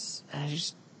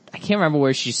 I can't remember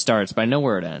where she starts, but I know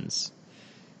where it ends.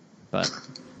 But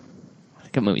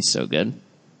that movie's so good.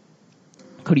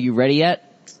 Cody, you ready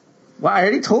yet? Well, I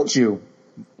already told you.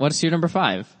 What's your number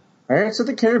 5? Pirates of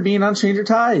the Caribbean on Stranger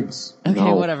Tides. Okay,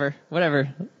 No. whatever,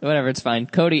 it's fine.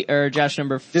 Cody, Josh,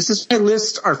 This is my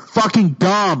lists are fucking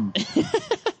dumb.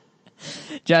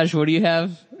 Josh, what do you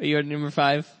have? Are you at number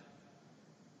 5?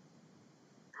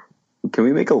 Can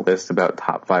we make a list about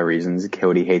top 5 reasons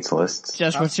Cody hates lists?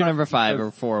 Josh, what's your number 5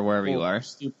 or 4, wherever you are?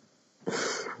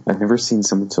 I've never seen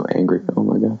someone so angry. Oh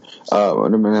my god.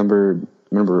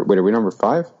 Wait, are we number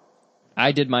 5?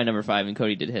 I did my number 5 and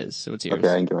Cody did his, so what's yours? Okay,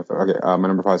 I can get my 5. Okay, my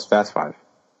number 5 is Fast 5.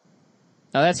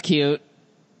 Oh, that's cute.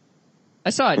 I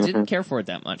saw it, didn't care for it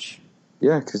that much.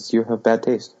 Yeah, because you have bad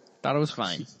taste. Thought it was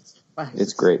fine.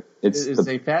 It's great. It's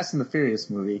a Fast and the Furious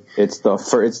movie. It's the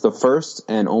first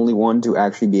and only one to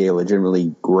actually be a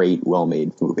legitimately great,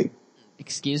 well-made movie.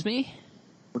 Excuse me?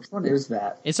 Which one is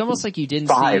that? It's almost like you didn't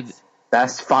 5. see...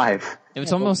 That's 5.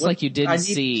 It's almost like you didn't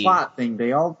see... plot thing.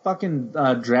 They all fucking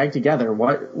drag together.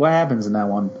 What happens in that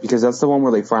one? Because that's the one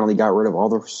where they finally got rid of all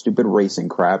the stupid racing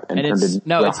crap and turned it into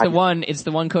it's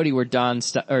the one, Cody, where Dom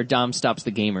stops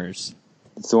the gamers.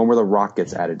 It's the one where The Rock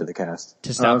gets added to the cast.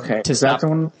 To stop, Okay. to Is that stop. the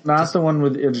one? Not the one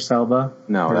with Idris Elba?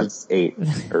 No, Or- that's 8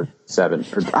 or 7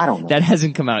 or I don't know. That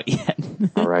hasn't come out yet.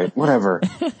 All right, whatever.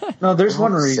 No, there's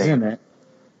one where he's Say- in it.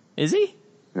 Is he?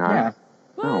 No, Yeah.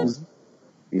 no, he's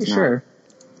not. Sure.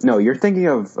 No, you're thinking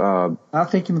of I'm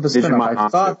thinking of the Digimon spin-off. I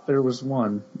Hanzo. thought there was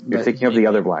one. you're but- thinking of the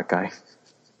other black guy.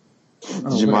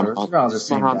 oh, whatever. They're all the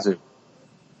same guy. Hanzo.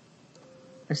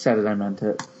 I said it, I meant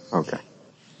it. Okay.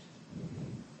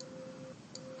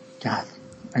 God,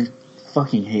 I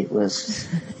fucking hate lists.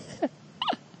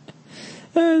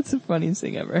 It's the funniest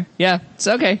thing ever. Yeah, it's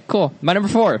okay, cool. My number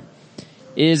 4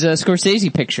 is a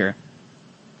Scorsese picture.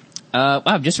 Wow,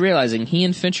 I'm just realizing he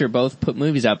and Fincher both put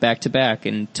movies out back to back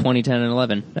in 2010 and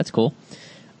 11. That's cool.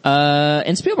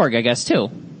 And Spielberg, I guess, too.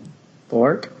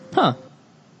 Fork? Huh.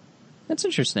 That's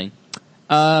interesting.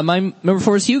 My number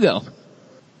 4 is Hugo.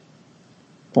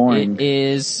 Boring. It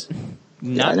is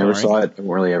Yeah, not I never boring. saw it. Don't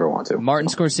really ever want to. Martin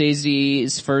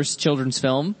Scorsese's first children's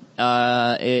film.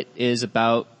 It is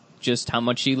about just how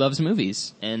much he loves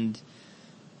movies, and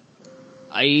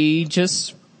I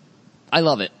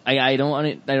love it. I don't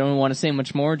want to say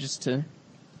much more, just to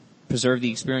preserve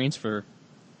the experience for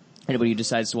anybody who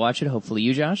decides to watch it. Hopefully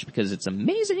you, Josh, because it's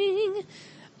amazing.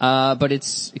 But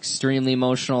it's extremely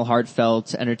emotional,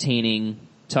 heartfelt, entertaining.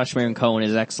 Sacha Baron Cohen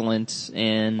is excellent,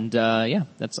 and yeah,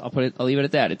 I'll leave it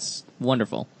at that. It's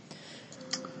wonderful.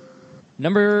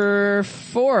 Number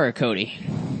 4, Cody.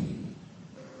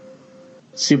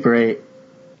 Super 8.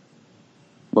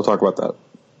 We'll talk about that.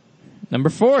 Number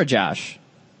 4, Josh.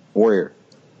 Warrior.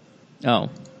 Oh.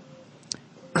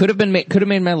 Could have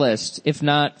made my list, if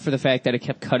not for the fact that it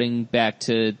kept cutting back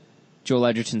to Joel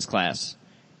Edgerton's class.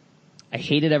 I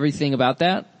hated everything about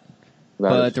that,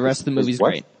 but the rest of the movie's what?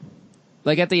 great.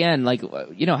 Like at the end, like,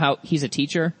 you know how he's a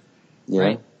teacher, Yeah.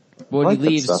 right? When like he that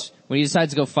leaves, stuff. when he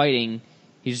decides to go fighting,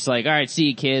 he's just like, alright, see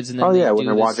you kids, and then Oh they yeah, do when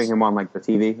they're this- watching him on like the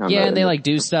TV. Yeah, and they like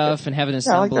do stuff and have an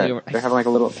Yeah, I like assembly. that. They're having like a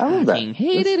little. I love Fucking that.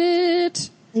 hated it.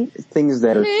 Things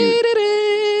that are cute. Hated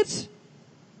it.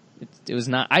 It was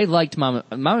not. I liked Mamma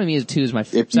Mia 2 is my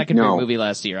If you- second favorite no. movie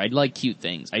last year. I like cute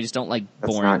things. I just don't like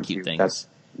That's boring not cute things. That's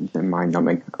mind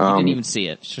numbing. You didn't even see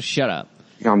it. So shut up.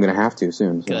 I'm gonna have to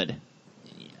soon. So. Good.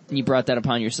 You brought that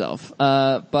upon yourself.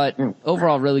 But Yeah.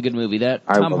 overall, really good movie. That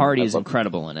I Tom love- Hardy I is love-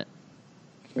 incredible in it.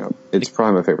 You know, it's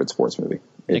probably my favorite sports movie.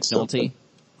 Nick It's Nolte.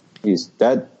 He's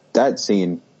that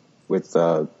scene with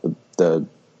the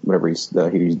whatever he's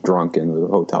drunk in the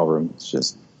hotel room. It's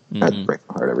just that breaks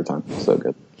my heart every time. So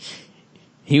good.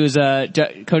 He was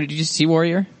Cody. Did you see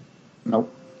Warrior?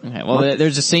 Nope. Okay. Well,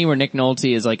 there's a scene where Nick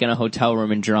Nolte is like in a hotel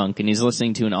room and drunk, and he's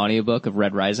listening to an audiobook of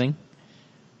Red Rising.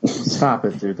 Stop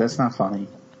it, dude. That's not funny.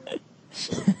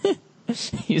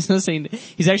 He's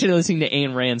actually listening to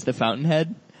Ayn Rand's The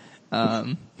Fountainhead.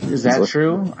 Is that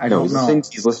true? I don't know.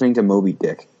 He's listening to Moby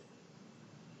Dick.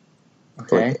 For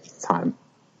Okay. like the 8th time.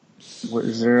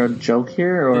 Is there a joke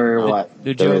here or what?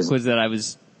 The There joke is. was that I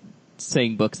was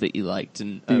saying books that you liked,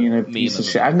 and Being a meme piece of it.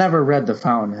 shit. I've never read The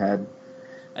Fountainhead.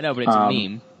 I know, but it's a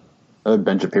meme.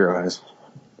 Ben Shapiro has.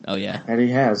 Oh yeah.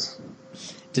 Eddie has.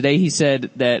 Today he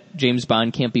said that James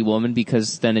Bond can't be woman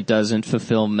because then it doesn't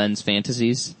fulfill men's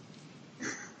fantasies.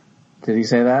 Did he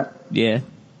say that? Yeah.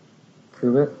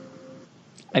 Prove it.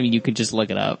 I mean, you could just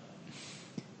look it up.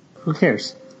 Who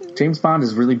cares? James Bond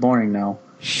is really boring now.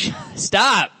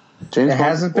 Stop! James It Bond's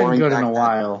hasn't been boring good in back a then.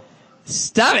 while.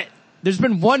 Stop it! There's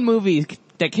been one movie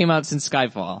that came out since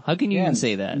Skyfall. How can you even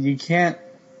say that? You can't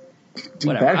do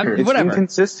Whatever. better. It's Whatever.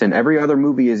 inconsistent. Every other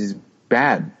movie is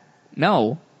bad.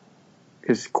 No.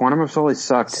 Because Quantum of Solace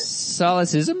sucked.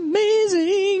 Solace is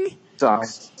amazing!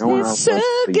 Sucks. No one It's else so likes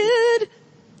it. good!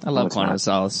 I love it's Quantum not. of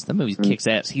Solace. That movie kicks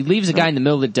ass. He leaves a guy in the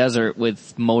middle of the desert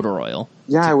with motor oil.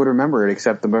 Yeah, I would remember it,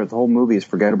 except the whole movie is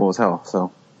forgettable as hell,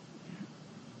 so.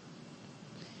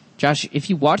 Josh, if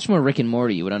you watch more Rick and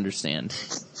Morty, you would understand.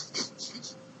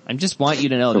 I just want you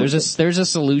to know there's a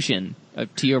solution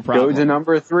to your problem. Go to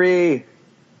number 3.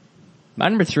 My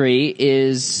number 3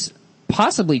 is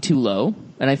possibly too low,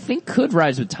 and I think could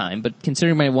rise with time, but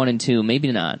considering my 1 and 2,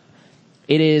 maybe not.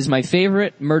 It is my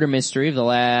favorite murder mystery of the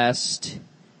last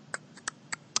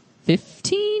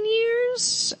 15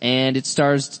 years, and it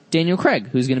stars Daniel Craig,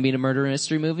 who's going to be in a murder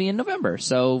mystery movie in November,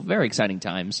 so very exciting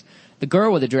times. The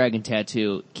girl with the dragon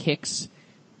tattoo kicks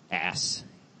ass.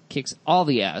 Kicks all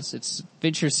the ass. It's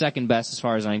Fincher's second best as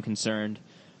far as I'm concerned.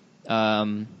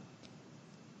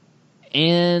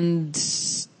 And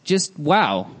just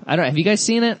wow. I don't. Have you guys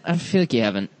seen it? I feel like you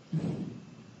haven't.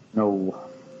 No.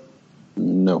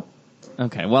 No.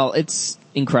 Okay, well, it's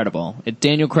incredible.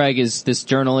 Daniel Craig is this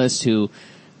journalist who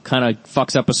kind of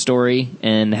fucks up a story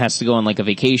and has to go on like a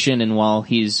vacation, and while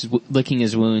he's licking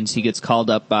his wounds, he gets called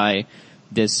up by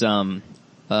this, I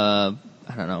don't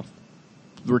know,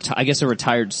 I guess a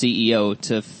retired CEO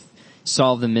to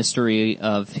solve the mystery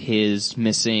of his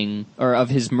missing, or of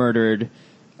his murdered,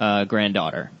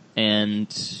 granddaughter.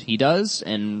 And he does,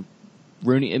 and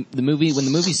when the movie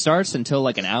starts until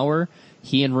like an hour,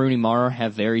 he and Rooney Mara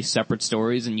have very separate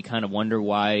stories, and you kind of wonder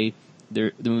why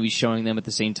the movie's showing them at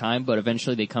the same time, but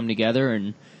eventually they come together,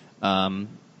 and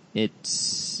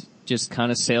it's just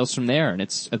kind of sails from there. And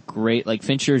it's a great, like,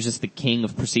 Fincher is just the king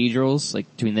of procedurals, like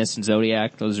between this and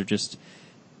Zodiac. Those are just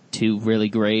two really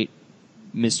great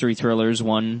mystery thrillers,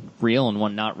 one real and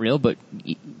one not real, but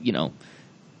you know,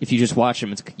 if you just watch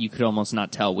them, you could almost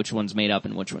not tell which one's made up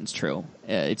and which one's true.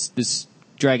 It's this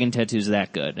Dragon Tattoo's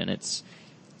that good, and it's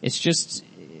just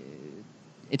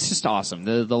awesome.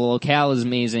 The locale is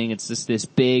amazing. It's just this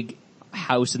big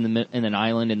house in an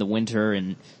island in the winter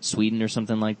in Sweden or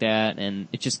something like that, and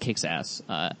it just kicks ass.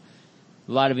 A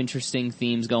lot of interesting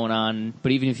themes going on,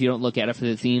 but even if you don't look at it for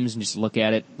the themes and just look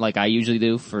at it like I usually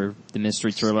do for the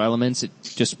mystery thriller elements, it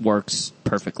just works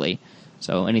perfectly.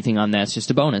 So anything on that's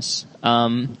just a bonus.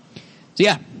 It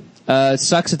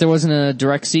sucks that there wasn't a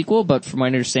direct sequel, but from what I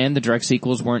understand, the direct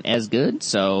sequels weren't as good.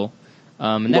 So,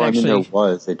 and that there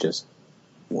was. It just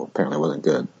apparently wasn't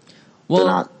good.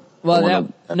 Well,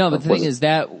 the thing is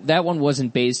that one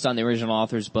wasn't based on the original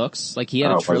author's books. Like, he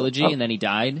had a trilogy, and then he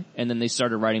died, and then they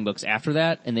started writing books after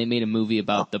that, and they made a movie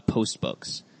about the post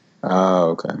books.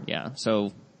 Oh, okay. Yeah.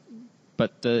 So,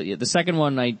 but the second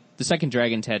one, the second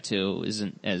Dragon Tattoo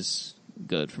isn't as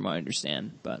good from what I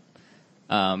understand, but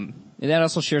and that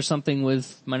also shares something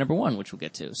with my number one, which we'll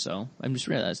get to. So I'm just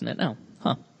realizing that now.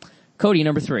 Cody,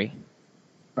 number 3.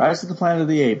 Rise of the Planet of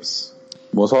the Apes.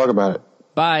 We'll talk about it.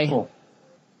 Bye. Cool.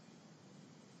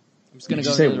 I'm just gonna Did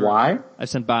go you say into the room. why? I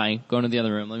said bye. Go into the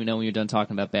other room. Let me know when you're done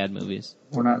talking about bad movies.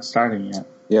 We're not starting yet.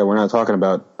 Yeah, we're not talking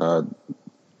about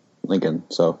Lincoln.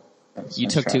 So You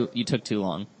took too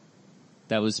long.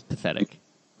 That was pathetic.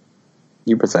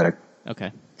 you're pathetic.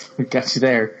 Okay. We got you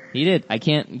there. You did. You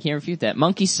can't refute that.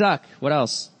 Monkeys suck. What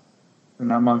else? They're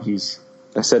not monkeys.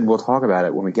 I said we'll talk about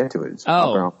it when we get to it.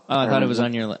 I thought it was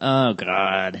on your list. Oh,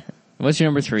 God. What's your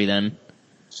number 3 then?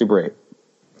 Super 8.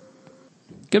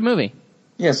 Good movie.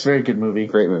 Yes, very good movie.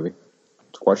 Great movie.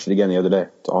 Just watched it again the other day.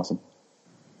 It's awesome.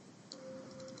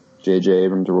 J.J.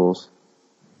 Abrams rules.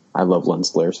 I love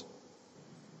lens flares.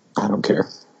 I don't care.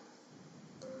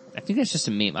 I think that's just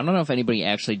a meme. I don't know if anybody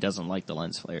actually doesn't like the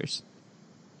lens flares.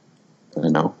 I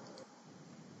know.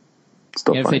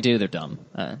 Still If funny. they do, they're dumb.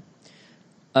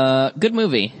 Good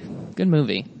movie. Good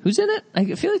movie. Who's in it?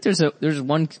 I feel like there's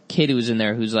one kid who's in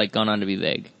there who's like gone on to be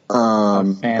big.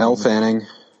 Elle Fanning.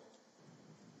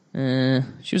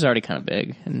 She was already kind of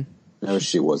big, and No,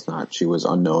 she was not. She was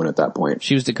unknown at that point.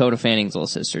 she was Dakota Fanning's little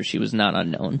sister. She was not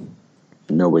unknown.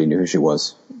 Nobody knew who she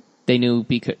was. They knew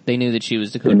that she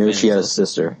was Dakota They knew Fanning's she had a little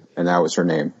sister, and that was her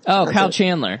name. Oh, That's Kyle it.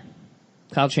 Chandler.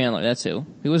 Kyle Chandler, that's who.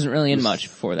 He wasn't really in much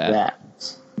before that. That.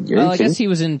 You're I kidding? guess he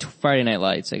was in Friday Night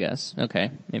Lights, I guess.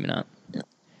 Okay, maybe not. Yeah.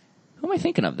 Who am I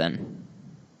thinking of then?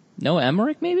 Noah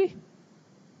Emmerich, maybe?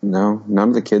 No, none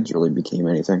of the kids really became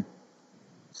anything.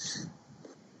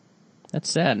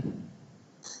 That's sad.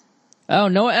 Oh,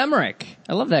 Noah Emmerich.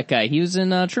 I love that guy. He was in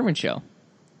Truman Show.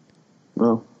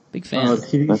 Well, Big fan.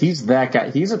 He's that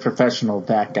guy. He's a professional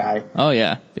that guy. Oh,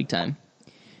 yeah. Big time.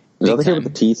 is that the kid time.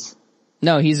 with the teeth?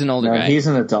 No, he's an older No, guy. he's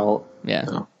an adult. Yeah.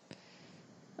 No.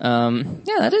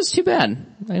 Yeah, that is too bad.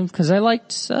 Because I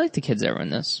liked the kids that were in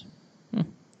this.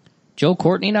 Joe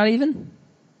Courtney, not even?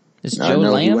 Is Joe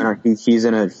No, Lamb? he was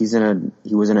in a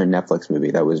Netflix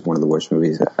movie. That was one of the worst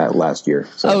movies last year.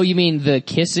 So, Oh, you mean the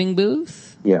Kissing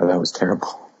Booth? yeah, that was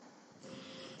terrible.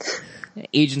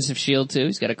 Agents of S.H.I.E.L.D. too.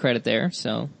 He's got a credit there,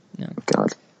 so, yeah.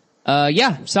 God.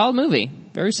 Yeah, solid movie.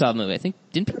 Very solid movie.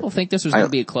 Didn't people think this was going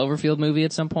to be a Cloverfield movie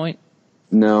at some point?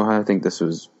 No, I think this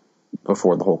was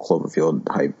before the whole Cloverfield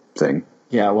hype thing.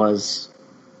 Yeah, it was.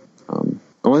 The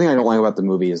only thing I don't like about the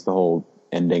movie is the whole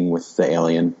ending with the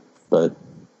alien, but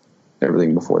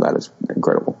everything before that is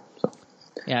incredible. So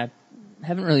Yeah, I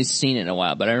haven't really seen it in a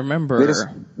while, but I remember.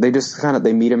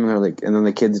 they meet him and they're like, and then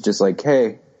the kid's just like,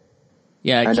 hey,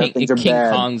 Yeah, I know King things are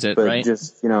bad, Kong's it, but right?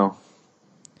 just, it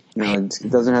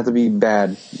doesn't have to be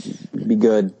bad, be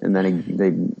good, and then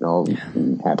they all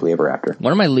happily ever after.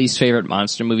 One of my least favorite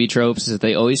monster movie tropes is that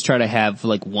they always try to have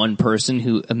like one person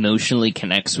who emotionally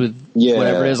connects with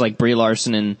whatever it is, like Brie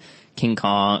Larson in King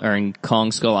Kong or in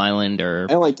Kong Skull Island, or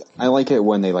I like it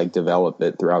when they develop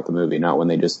it throughout the movie, not when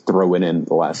they just throw it in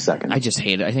the last second. I just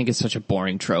hate it. I think it's such a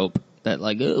boring trope. That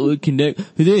like, oh,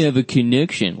 they have a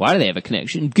connection. Why do they have a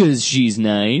connection? Because she's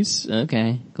nice.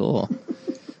 Okay, cool.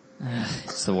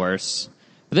 It's the worst.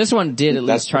 But this one did at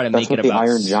least try to make it about... That's what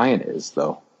the Iron Giant is,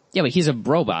 though. Yeah, but he's a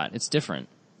robot. It's different.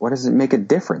 Why does it make a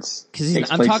difference? Because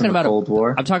Takes I'm place talking in the about Cold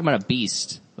War. I'm talking about a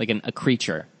beast, like a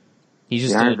creature. He's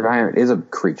just The Iron Giant is a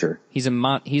creature. he's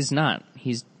not.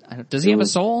 Does he have a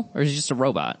soul, or is he just a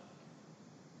robot?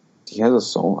 He has a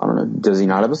soul. I don't know. Does he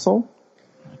not have a soul?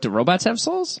 Do robots have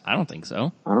souls? I don't think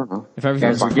so. I don't know. If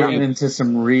everything's Guys, we're getting into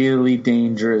some really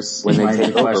dangerous When they line take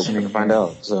of over, we're questioning. gonna find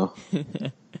out. So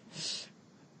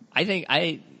I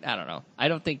don't know. I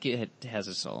don't think it has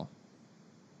a soul.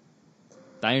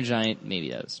 The Iron Giant maybe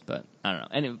does, but I don't know.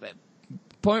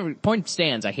 Anyway, point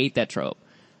stands. I hate that trope.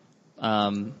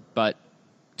 But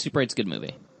Super 8's a good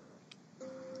movie.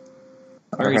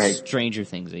 Very right. Stranger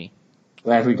Thingsy.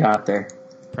 Glad we got there.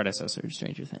 Predecessor to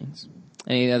Stranger Things.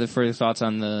 Any other further thoughts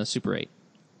on the Super 8?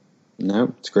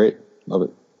 no, it's great. Love it.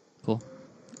 Cool.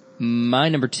 My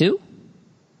number 2.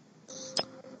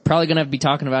 Probably gonna be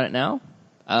talking about it now.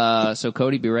 So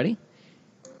Cody, be ready.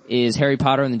 Is Harry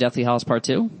Potter and the Deathly Hallows Part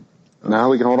 2? Now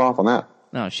we can hold off on that.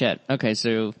 Oh shit. Okay,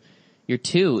 so your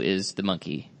 2 is the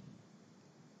monkey.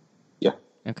 Yeah.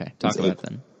 Okay, talk It's about ape. it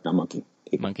then. Not monkey.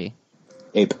 Ape. Monkey.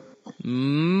 Ape.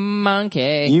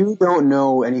 Monkey. You don't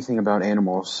know anything about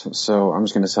animals, so I'm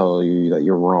just going to tell you that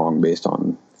you're wrong based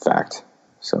on fact.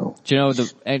 So Do you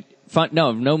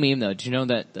know no meme though. Do you know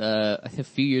that a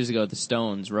few years ago the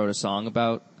Stones wrote a song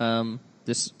about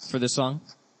this song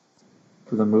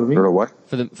For the movie? or what?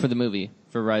 for the movie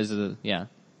for Rise of the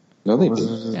No, they What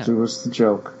didn't. was, Yeah. what's the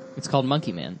joke? It's called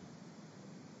Monkey Man.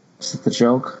 Is it the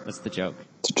joke? That's the joke.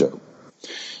 It's a joke.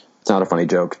 It's not a funny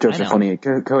joke. Jokes I are know. funny.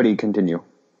 Cody, continue.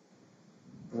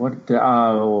 What?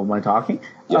 Am I talking?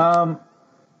 Yeah.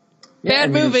 Yeah,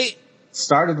 Bad movie. it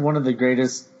started one of the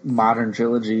greatest modern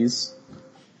trilogies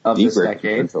of The this great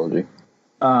decade. trilogy.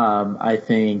 I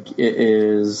think it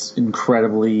is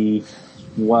incredibly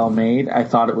well made. I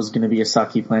thought it was going to be a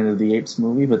sucky Planet of the Apes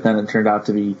movie, but then it turned out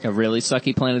to be A really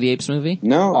sucky Planet of the Apes movie.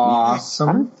 No,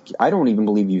 awesome. I don't even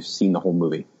believe you've seen the whole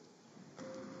movie.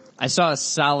 I saw a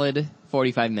solid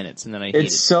 45 minutes and then I hated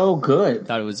It's it. so good.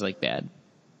 Thought it was like bad.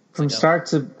 From start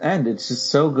to end, it's just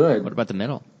so good. What about the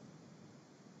middle?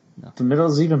 The middle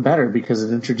is even better because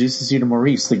it introduces you to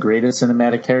Maurice, the greatest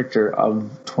cinematic character of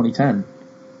 2010.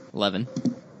 11.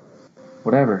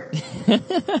 Whatever.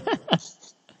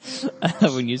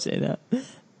 When you say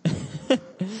that.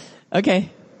 Okay.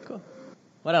 Cool.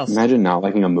 What else? Imagine not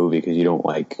liking a movie because you don't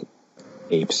like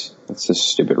apes. That's a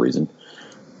stupid reason.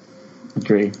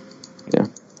 Agree. Yeah.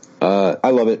 I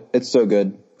love it. It's so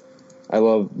good. I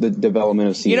love the development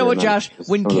of Caesar. You know what, and Josh? that's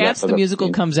When some of the Cats best the I've ever musical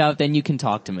seen. comes out, then you can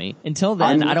talk to me. Until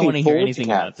then, I'm I don't want to looking hear forward to anything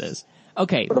about Cats. this.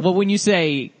 Okay. Well, when you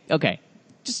say, okay.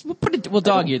 Just we'll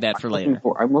dog ear that for later.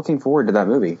 I'm looking forward to that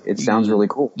movie. It sounds really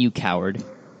cool. You coward.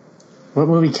 What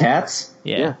movie? Cats?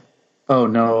 Yeah. Oh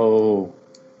no.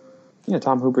 Yeah,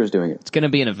 Tom Hooper's doing it. It's gonna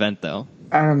be an event though.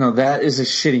 I don't know. That is a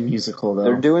shitty musical though.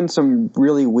 They're doing some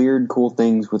really weird, cool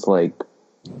things with like,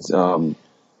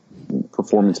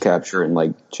 performance capture and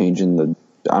like changing the,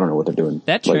 I don't know what they're doing.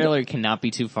 That Like, trailer cannot be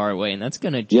too far away, and that's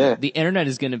gonna, Yeah. the internet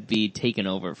is gonna be taken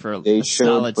over for they a showed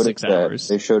solid footage 6 hours.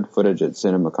 They showed footage at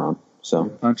CinemaCon. So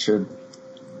Bunch of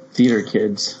theater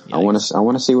kids. I want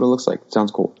to see what it looks like. It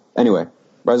sounds cool. Anyway,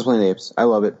 Rise of the Planet of the Apes. I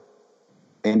love it.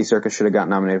 Andy Serkis should have gotten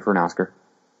nominated for an Oscar.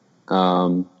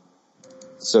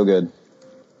 So good.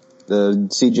 The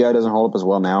CGI doesn't hold up as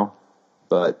well now,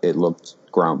 but it looked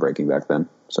groundbreaking back then.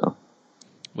 So,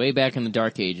 Way back in the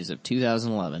dark ages of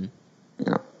 2011.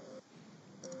 yeah.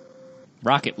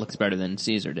 Rocket looks better than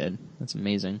Caesar did. That's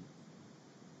amazing.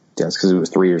 Yeah, it's because it was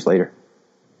 3 years later.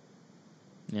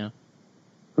 Yeah.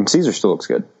 And Caesar still looks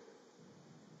good.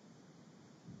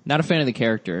 Not a fan of the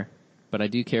character, but I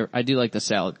do like the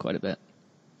salad quite a bit.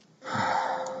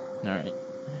 Alright.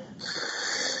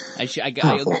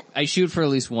 I shoot for at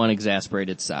least one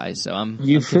exasperated sigh, so I'm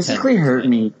You I'm content physically with hurt it.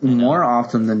 me more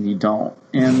often than you don't.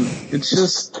 And it's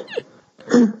just,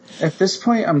 at this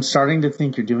point, I'm starting to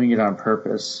think you're doing it on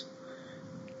purpose.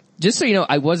 Just so you know,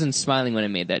 I wasn't smiling when I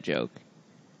made that joke.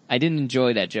 I didn't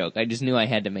enjoy that joke. I just knew I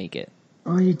had to make it.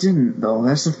 Oh, you didn't, though.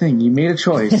 That's the thing. You made a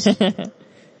choice.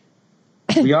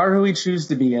 We are who we choose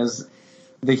to be as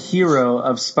the hero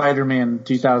of Spider-Man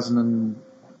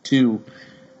 2002.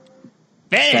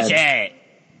 Finish it!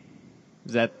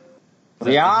 Is that...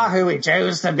 We are who we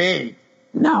choose to be.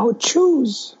 Now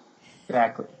choose.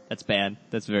 Exactly. That's bad.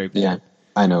 That's very bad. Yeah,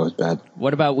 I know it's bad.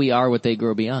 What about We Are What They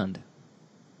Grow Beyond?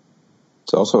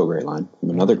 It's also a great line.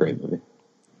 Another great movie.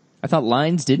 I thought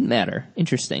lines didn't matter.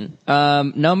 Interesting.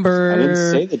 Number. I didn't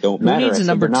say they don't matter. Who needs I a said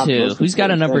number they're not the two? most Who's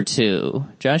got a important number thing. 2?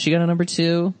 Josh, you got a number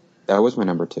 2? That was my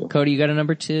number 2. Cody, you got a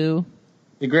number 2?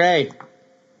 The Gray.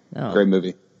 No. Great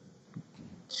movie.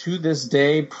 To this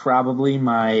day, probably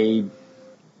my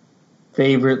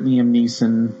favorite Liam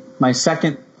Neeson, my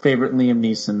second favorite Liam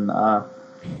Neeson, I'm gonna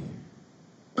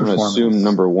performance. assume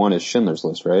number 1 is Schindler's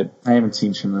List, right? I haven't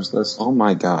seen Schindler's List. Oh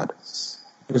my god.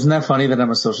 Isn't that funny that I'm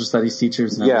a social studies teacher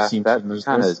who's never Yeah, seen that Schindler's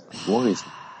kind List? of worries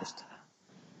me.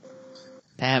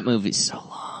 That movie's so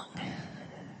long.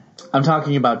 I'm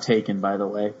talking about Taken, by the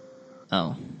way,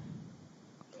 Oh.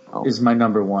 is my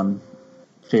number 1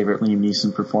 favorite Liam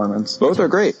Neeson performance. Both are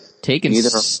great. Taken Either-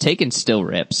 still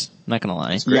rips. I'm not gonna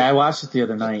lie. Yeah, I watched it the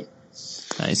other night.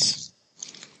 Nice.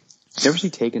 You ever see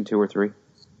Taken 2 or 3?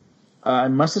 I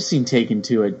must have seen Taken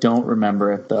 2. I don't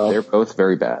remember it though. They're both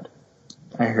very bad.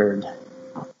 I heard.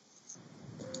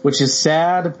 Which is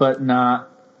sad, but not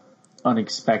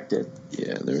unexpected.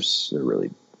 Yeah, they're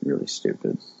really, really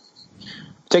stupid.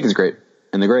 Taken's great,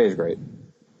 and The Gray is great.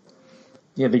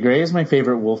 Yeah, The Gray is my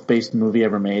favorite wolf-based movie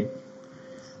ever made.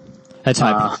 That's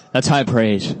high. That's high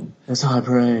praise. That's high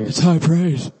praise. It's high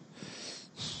praise.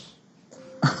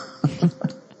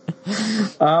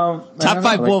 Top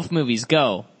 5 wolf movies.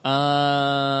 Go.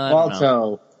 I don't know.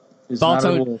 Balto is not a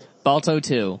Balto. wolf. Balto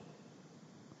 2.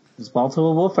 Is Balto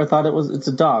a wolf? I thought it's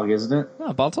a dog, isn't it?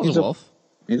 No, Balto's He's a a- wolf.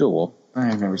 He's a wolf.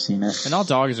 I've never seen it. And all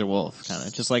dogs are wolf, kind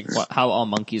of. Just like how all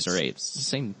monkeys are apes. It's the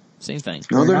same thing.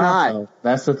 No, they're not. though.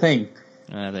 That's the thing.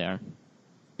 They are.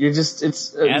 You're just,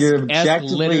 you're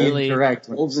objectively literally- incorrect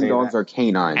when you Wolves and say dogs that. are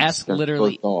canines. Ask They're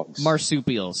literally both dogs.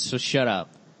 marsupials, so shut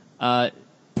up.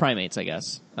 Primates, I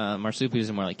guess. Marsupials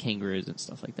are more like kangaroos and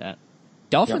stuff like that.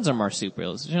 Dolphins are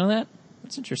marsupials. Did you know that?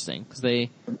 That's interesting, because I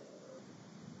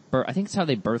think it's how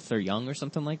they birth their young or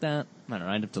something like that. I don't know,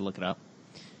 I'd have to look it up.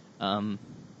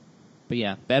 But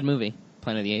yeah, bad movie.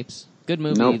 Planet of the Apes. Good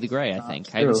movie, Nope. The Gray, I think.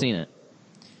 I true. haven't seen it.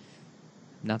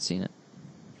 Not seen it.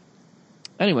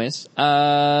 Anyways,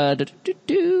 my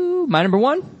number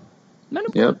 1? My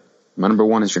number Yep. My number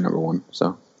 1 is your number 1,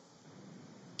 so.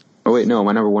 Oh wait, no,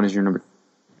 my number 1 is your number,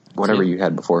 whatever 2. you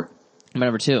had before. My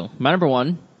number 2. My number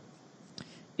 1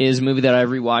 is a movie that I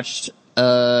rewatched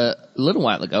a little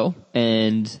while ago,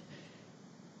 and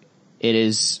it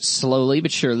is slowly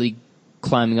but surely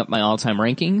climbing up my all-time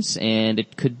rankings, and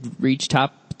it could reach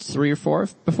top 3 or 4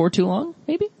 before too long,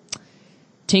 maybe.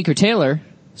 Tinker Tailor,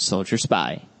 Soldier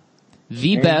Spy.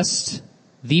 The best,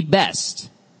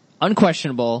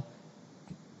 unquestionable,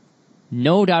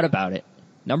 no doubt about it,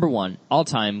 number 1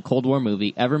 all-time Cold War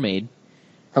movie ever made.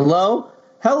 Hello?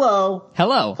 Hello.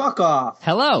 Fuck off.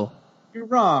 Hello. You're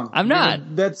wrong. I'm not.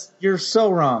 You're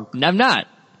so wrong. I'm not.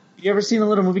 You ever seen a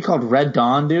little movie called Red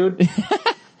Dawn, dude?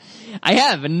 I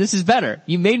have, and this is better.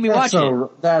 You made me watch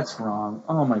it. That's wrong.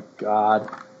 Oh my god.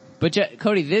 But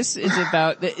Cody, this is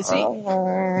about, see,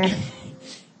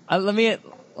 let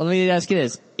me ask you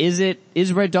this.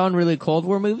 Is Red Dawn really a Cold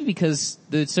War movie? Because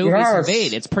the Soviets Yes.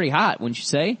 invade. It's pretty hot, wouldn't you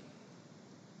say?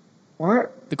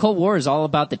 What? The Cold War is all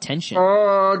about the tension.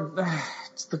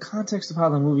 It's the context of how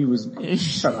the movie was.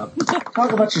 Shut up.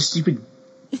 Talk about your stupid,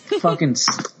 fucking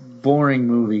boring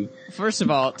movie. First of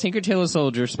all, Tinker Tailor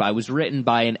Soldier Spy was written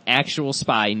by an actual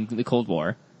spy in the Cold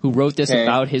War who wrote this Okay.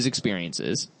 about his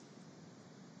experiences.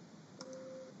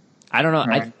 I don't know. I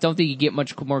Right. don't think you get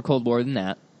much more Cold War than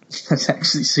that. That's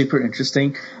actually super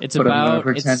interesting. It's but I'm gonna about-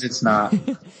 pretend it's not.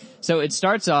 So it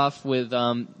starts off with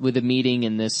a meeting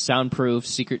in this soundproof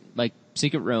secret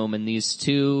room, and these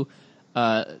two,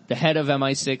 the head of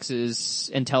MI6's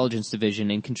intelligence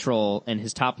division in control and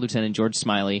his top lieutenant George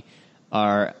Smiley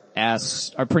are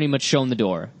pretty much shown the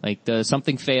door. Like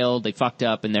something failed, they fucked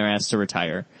up, and they're asked to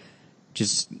retire.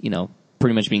 Just,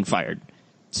 pretty much being fired.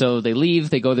 So they leave,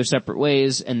 they go their separate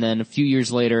ways, and then a few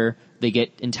years later, they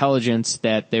get intelligence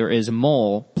that there is a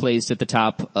mole placed at the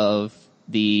top of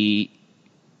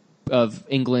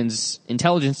England's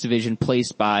intelligence division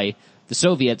placed by the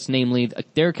Soviets, namely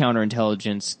their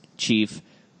counterintelligence chief,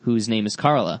 whose name is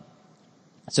Karla.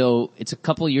 So it's a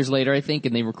couple of years later, I think,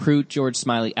 and they recruit George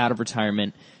Smiley out of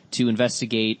retirement to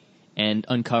investigate and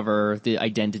uncover the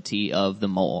identity of the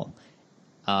mole.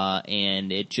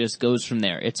 And it just goes from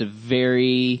there. It's a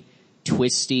very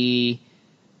twisty,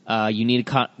 you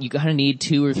kind of need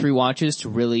 2 or 3 watches to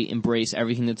really embrace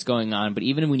everything that's going on. But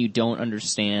even when you don't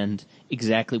understand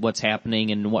exactly what's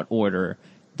happening and in what order,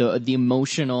 the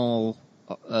emotional,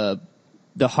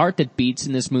 the heart that beats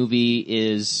in this movie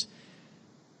is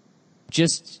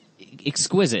just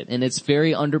exquisite, and it's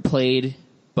very underplayed,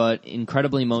 but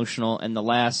incredibly emotional. And the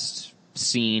last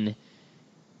scene,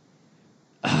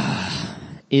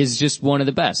 is just one of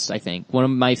the best, I think. One of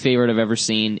my favorite I've ever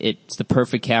seen. It's the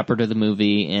perfect capper to the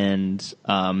movie, and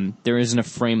there isn't a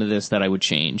frame of this that I would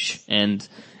change. And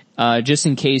just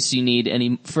in case you need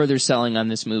any further selling on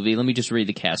this movie, let me just read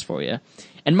the cast for you.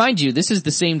 And mind you, this is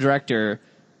the same director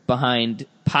behind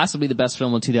possibly the best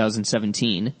film of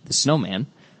 2017, The Snowman.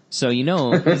 So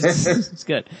it's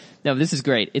good. No, this is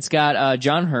great. It's got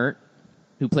John Hurt,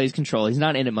 who plays Control. He's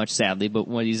not in it much, sadly, but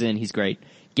when he's in, he's great.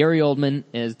 Gary Oldman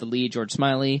is the lead, George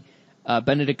Smiley,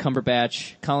 Benedict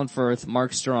Cumberbatch, Colin Firth,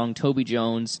 Mark Strong, Toby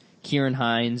Jones, Kieran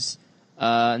Hines,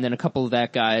 and then a couple of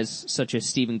that guys, such as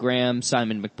Stephen Graham,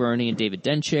 Simon McBurney, and David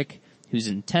Denchik, who's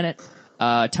in Tenet,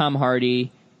 Tom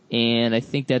Hardy, and I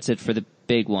think that's it for the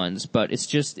big ones. But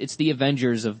it's the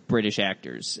Avengers of British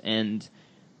actors. And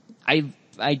I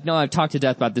know I've talked to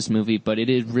death about this movie, but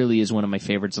it really is one of my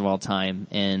favorites of all time.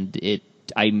 And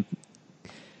I'm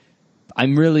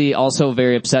really also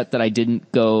very upset that I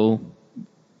didn't go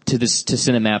to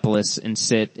Cinemapolis and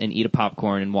sit and eat a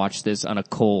popcorn and watch this on a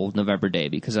cold November day,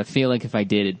 because I feel like if I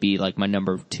did, it'd be like my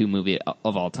number 2 movie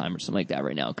of all time or something like that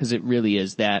right now, because it really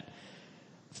is that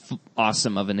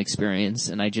awesome of an experience.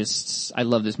 And I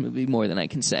love this movie more than I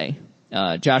can say.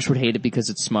 Josh would hate it because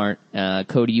it's smart.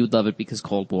 Cody, you would love it because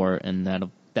Cold War,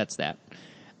 and that's that.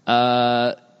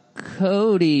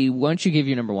 Cody, why don't you give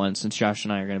your number 1, since Josh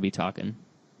and I are going to be talking?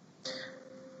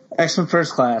 X-Men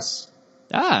First Class.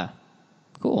 Ah,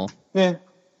 cool. Yeah.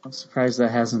 I'm surprised that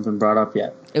hasn't been brought up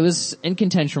yet. It was in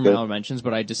contention for my mentions,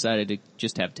 but I decided to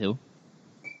just have 2.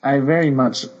 I very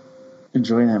much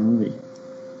enjoy that movie.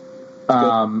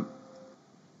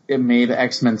 It made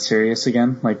X-Men serious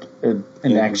again, like an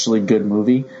actually good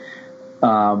movie,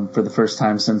 for the first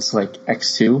time since like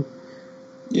X2.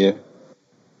 Yeah.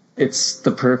 It's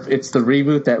the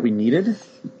reboot that we needed.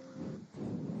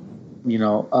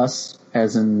 Us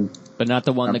as in, but not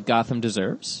the one that Gotham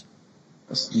deserves.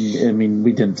 I mean,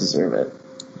 we didn't deserve it.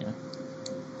 Yeah.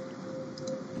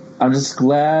 I'm just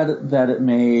glad that it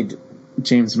made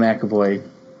James McAvoy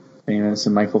famous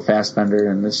and Michael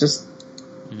Fassbender, and it's just,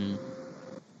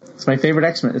 it's my favorite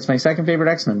X-Men. It's my second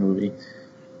favorite X-Men movie,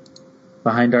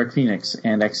 behind Dark Phoenix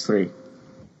and X3.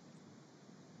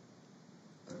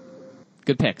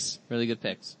 Good picks. Really good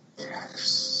picks. Yeah,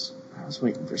 I was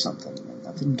waiting for something and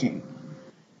nothing came.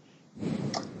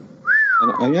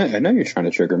 I know you're trying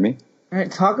to trigger me.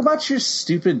 Alright, talk about your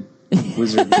stupid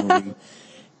wizard movie.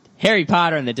 Harry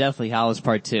Potter and the Deathly Hallows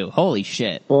Part 2. Holy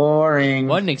shit. Boring.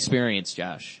 What an experience,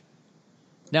 Josh.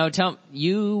 Now,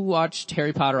 you watched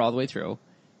Harry Potter all the way through.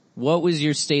 What was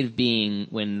your state of being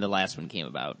when the last one came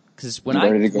about? Because when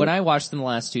I watched them the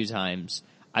last 2 times,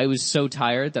 I was so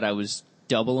tired that I was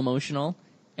double emotional,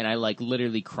 and I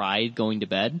literally cried going to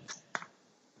bed.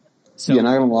 So, yeah,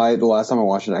 not gonna lie, the last time I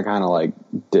watched it, I kind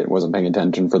of wasn't paying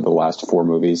attention for the last 4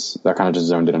 movies. That kind of just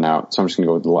zoned in and out. So I'm just gonna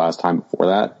go with the last time before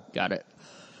that. Got it.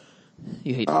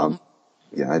 You hate them.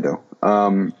 Yeah, I do.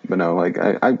 But no,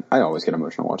 I always get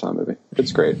emotional watching that movie.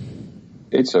 It's great.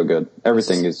 It's so good.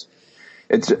 Everything is.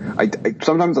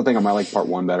 Sometimes I think I might like part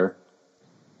 1 better,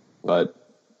 but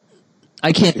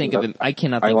I can't think of him. I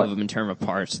cannot think of them in terms of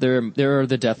parts.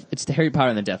 It's the Harry Potter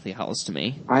and the Deathly Hallows to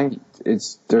me.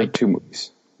 There are 2 movies.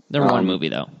 They're one movie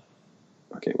though.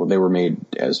 Okay, well they were made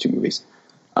as 2 movies.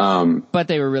 But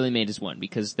they were really made as one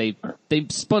because they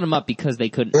split them up because they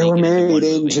couldn't. They were make it made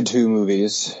into into 2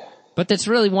 movies. But that's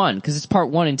really one because it's part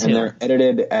 1 and 2. And they're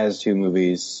edited as 2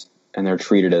 movies, and they're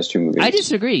treated as 2 movies. I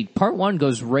disagree. Part 1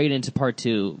 goes right into part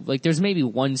 2. There's maybe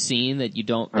one scene that you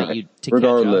don't catch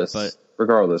up, but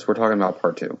regardless, we're talking about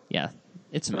part 2. Yeah,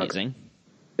 it's amazing. Okay.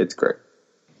 It's great.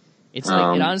 It's it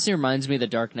honestly reminds me of The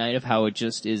Dark Knight, of how it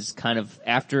just is kind of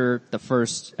after the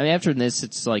first. I mean, after this,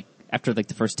 it's after the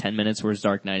first 10 minutes, whereas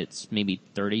Dark Knight, it's maybe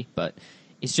 30, but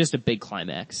it's just a big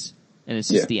climax, and it's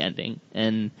just the ending.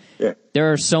 And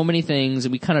there are so many things,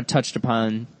 and we kind of touched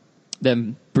upon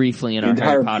them briefly in our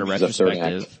Harry Potter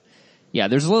retrospective. Yeah,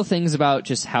 there's little things about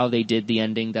just how they did the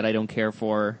ending that I don't care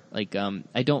for. I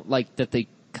don't like that they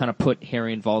kind of put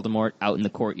Harry and Voldemort out in the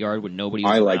courtyard when nobody was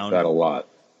around. I like that a lot.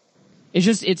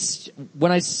 It's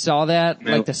when I saw that,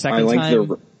 the second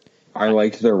time. I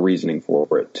liked their reasoning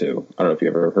for it too. I don't know if you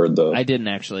ever heard I didn't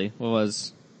actually. What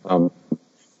was?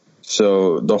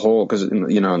 So the whole, cause in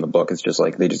the book, it's just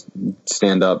they just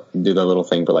stand up, do their little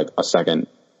thing for a second,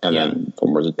 and then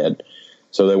Voldemort's dead.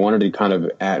 So they wanted to kind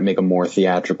of make a more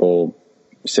theatrical,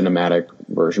 cinematic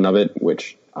version of it,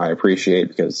 which I appreciate,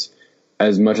 because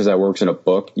as much as that works in a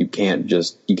book, you can't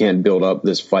build up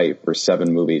this fight for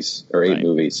 7 movies or 8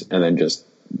 movies and then just,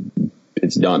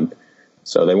 it's done.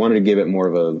 So they wanted to give it more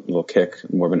of a little kick,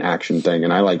 more of an action thing,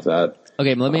 and I like that.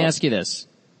 Okay, but let me ask you this.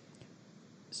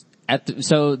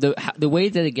 So the way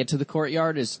that they get to the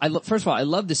courtyard is, first of all, I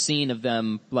love the scene of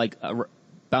them like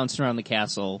bouncing around the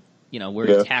castle, where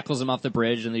he tackles them off the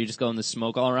bridge and they just go in the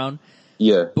smoke all around.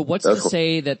 Yeah. But what's to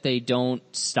say that they don't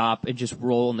stop and just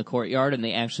roll in the courtyard and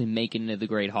they actually make it into the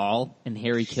Great Hall and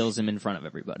Harry kills him in front of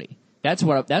everybody? That's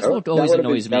what always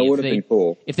annoys me. That would have been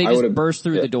cool. If they just burst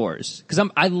through the doors. Cause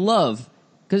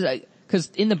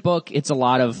cause in the book it's a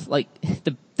lot of like,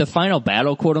 the final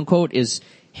battle, quote unquote, is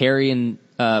Harry and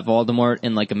Voldemort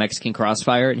in like a Mexican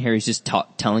crossfire and Harry's just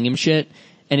telling him shit.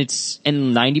 And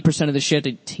 90% of the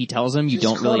shit he tells him, you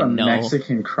don't really know.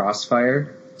 Mexican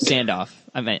crossfire? Standoff.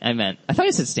 I thought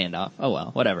I said standoff. Oh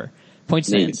well, whatever. Point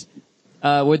stands.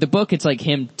 Where the book, it's like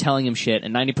him telling him shit,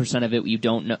 and 90% of it you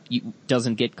don't know,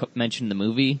 doesn't get mentioned in the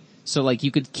movie. So like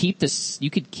you could keep the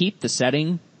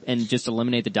setting and just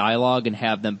eliminate the dialogue and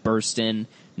have them burst in,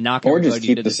 knock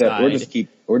everybody to the side.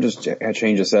 Or just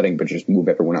change the setting, but just move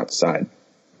everyone outside.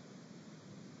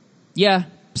 Yeah.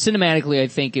 Cinematically, I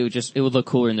think it would look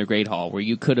cooler in the Great Hall, where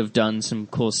you could have done some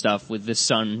cool stuff with the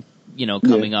sun,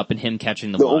 coming up and him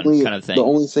catching the wand kind of thing. The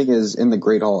only thing is in the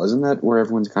Great Hall, isn't that where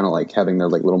everyone's kind of like having their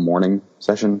like little morning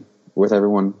session with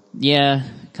everyone? Yeah,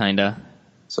 kinda.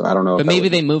 So I don't know. But maybe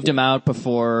they moved him out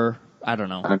before. I don't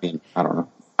know. I mean, I don't know.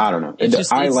 I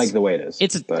like the way it is.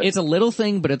 It's a little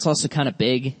thing, but it's also kind of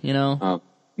big,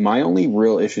 My only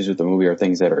real issues with the movie are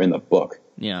things that are in the book.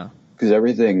 Yeah.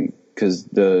 Because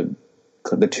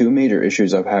the two major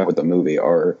issues I've had with the movie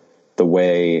are the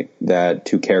way that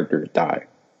two characters die.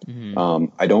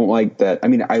 Mm-hmm. I don't like that. I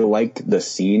mean, I liked the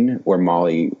scene where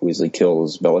Molly Weasley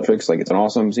kills Bellatrix. Like, it's an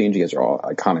awesome scene. She gets her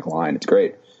iconic line. It's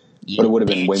great. But it would have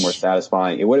been way more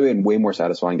satisfying. It would have been way more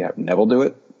satisfying to have Neville do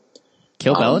it.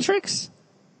 Kill Bellatrix?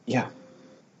 Yeah.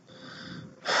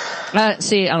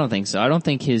 See, I don't think so. I don't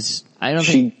think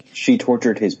she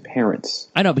tortured his parents.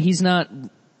 I know, but he's not.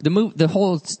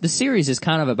 The series is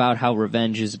kind of about how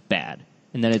revenge is bad,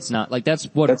 and that it's not like did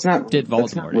Voldemort. That's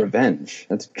not revenge.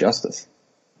 That's justice.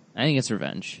 I think it's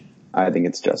revenge. I think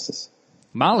it's justice.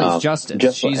 Molly's justice.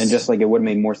 Just like it would have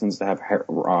made more sense to have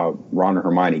Ron or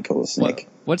Hermione kill the snake.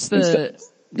 What's the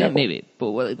maybe?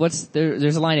 But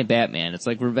there's a line in Batman. It's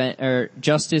like revenge or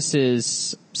justice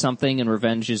is something, and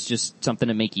revenge is just something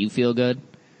to make you feel good.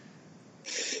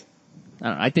 I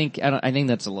don't know. I think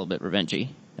that's a little bit revengey.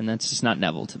 And that's just not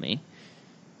Neville to me.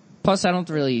 Plus, I don't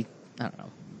know.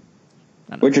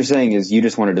 What you're saying is you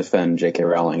just want to defend J.K.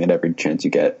 Rowling at every chance you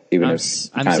get, I'm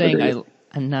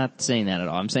not saying that at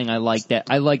all. I'm saying I like that.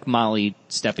 I like Molly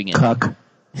stepping in. Cuck.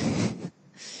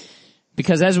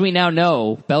 Because as we now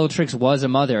know, Bellatrix was a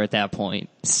mother at that point.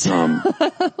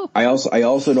 I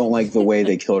also don't like the way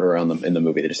they killed her in the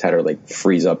movie. They just had her like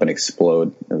freeze up and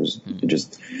explode. I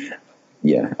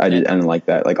didn't like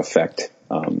that like effect.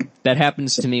 That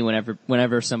happens to me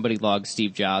whenever somebody logs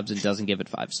Steve Jobs and doesn't give it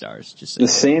 5 stars. Just the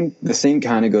same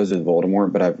kind of goes with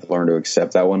Voldemort, but I've learned to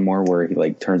accept that one more, where he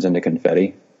like turns into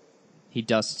confetti. He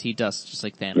dusts just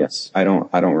like Thanos. Yes, I don't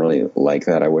really like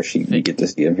that. I wish you get to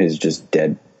see him his just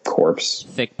dead corpse.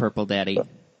 Thick purple daddy.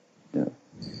 Yeah.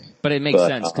 But it makes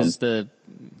sense because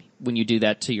when you do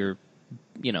that to your,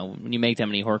 when you make that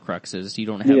many Horcruxes, you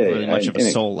don't have really much of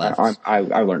a soul left. I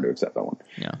learned to accept that one.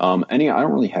 Yeah. I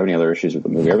don't really have any other issues with the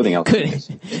movie. Everything else.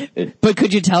 But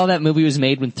could you tell that movie was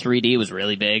made when 3D was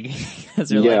really big? Because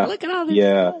they're like, look at all this.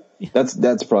 Yeah. That's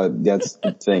the thing. That's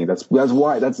the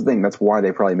thing. That's why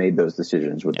they probably made those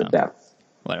decisions with the depth.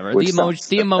 Whatever.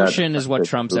 The emotion is what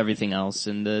trumps everything else,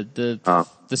 and the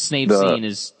Snape scene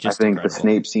is just. I think incredible. the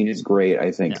Snape scene is great.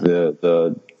 I think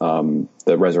the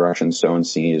Resurrection Stone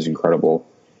scene is incredible.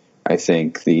 I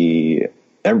think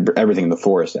everything in the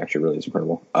forest actually really is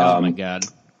incredible. Oh my god!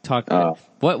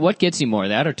 What gets you more,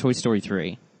 that or Toy Story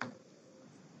 3?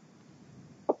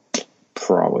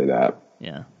 Probably that.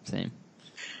 Yeah, same.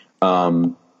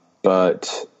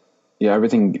 But. Yeah,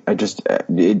 everything.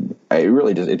 It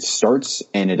really does. It starts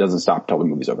and it doesn't stop until the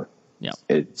movie's over. Yeah,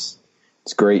 it's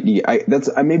great.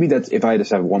 Maybe that's if I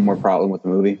just have one more problem with the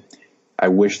movie. I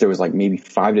wish there was like maybe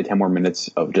 5 to 10 more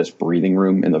minutes of just breathing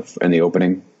room in the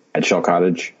opening at Shell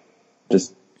Cottage.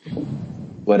 Just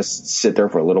let us sit there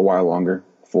for a little while longer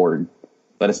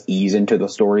let us ease into the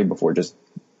story before just.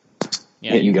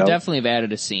 Yeah, you could definitely have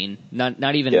added a scene.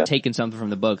 Not even taking something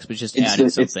from the books, but just adding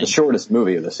something. It's the shortest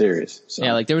movie of the series. So.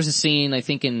 Yeah, like there was a scene, I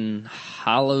think in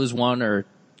Hollows 1 or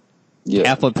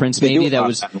Half-Blood Prince maybe, that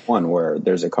was... one where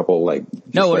there's a couple like...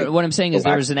 No, what I'm saying is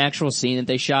there was an actual scene that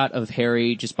they shot of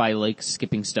Harry just by like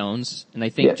skipping stones. And I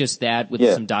think just that with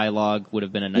some dialogue would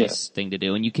have been a nice thing to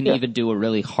do. And you can even do a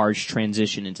really harsh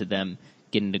transition into them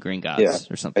getting to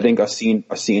Gringotts or something. I think a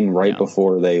scene right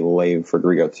before they lay for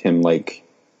Gringotts, him like...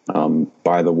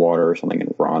 by the water or something,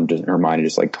 and Hermione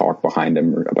just like talked behind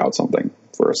him about something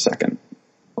for a second,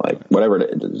 like whatever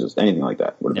it is, just anything like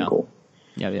that would have been cool.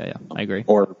 Yeah. I agree.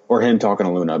 Or him talking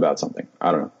to Luna about something.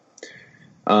 I don't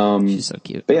know. She's so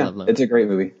cute. But yeah, it's a great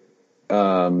movie.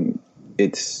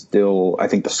 It's still, I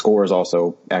think the score is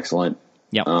also excellent.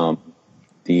 Yep.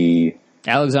 The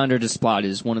Alexander Desplat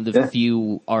is one of the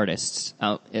few artists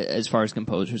out as far as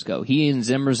composers go. He and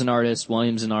Zimmer's an artist,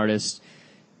 Williams an artist,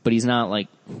 but he's not like,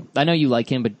 I know you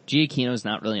like him, but Giacchino's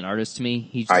not really an artist to me.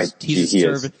 He's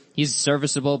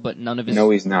serviceable, but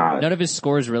he's not. None of his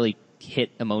scores really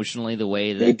hit emotionally the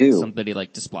way that somebody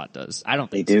like Desplat does. I don't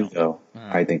think they do though.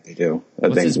 I think they do.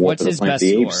 What's his best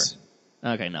score?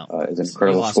 Okay, no. Is an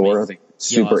incredible score. I think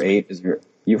Super 8 is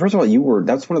first of all,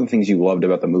 that's one of the things you loved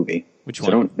about the movie. Which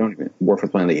one? So don't even War for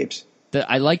the Planet of the Apes.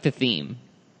 I like the theme,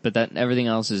 but everything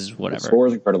else is whatever. The score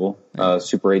is incredible.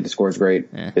 Super 8, the score is great.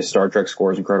 His Star Trek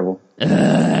score is incredible.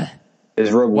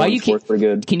 His Rogue One score is pretty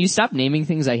good. Can you stop naming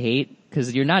things I hate?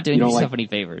 Cause you're not doing yourself any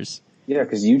favors. Yeah,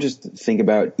 cause you just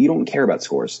you don't care about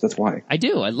scores. That's why. I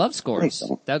do. I love scores.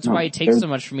 That's why it takes so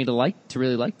much for me to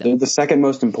really like them. They're the second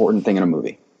most important thing in a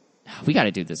movie. We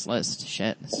gotta do this list.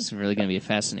 Shit. This is really gonna be a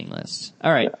fascinating list.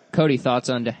 Alright, Cody, thoughts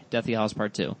on Deathly Hallows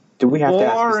Part 2? Do we have to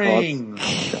ask his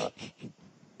thoughts?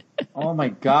 Oh my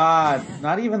god.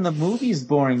 Not even the movie's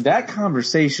boring. That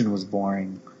conversation was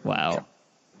boring. Wow.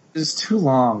 It was too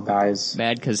long, guys.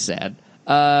 Bad cause sad.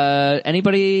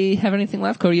 Anybody have anything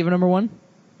left? Cody, you have a number one?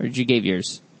 Or did you give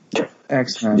yours?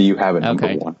 Excellent. Do you have a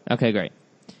number one? Okay, great.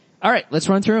 Alright, let's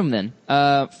run through them then.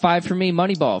 5 for me,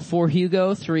 Moneyball. 4,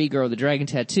 Hugo. 3, Girl with the Dragon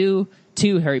Tattoo.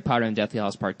 2, Harry Potter and Deathly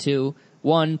Hallows Part 2.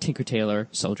 1, Tinker Tailor,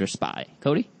 Soldier Spy.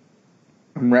 Cody?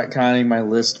 I'm retconning my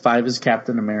list. 5 is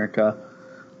Captain America.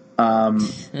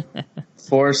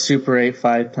 4, Super 8.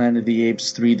 5, Planet of the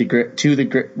Apes. 2,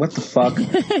 what the fuck?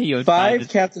 5,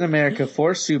 Captain America.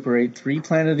 4, Super 8. 3,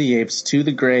 Planet of the Apes. 2,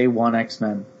 The Gray. 1,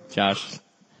 X-Men. Josh?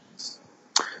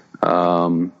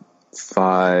 5,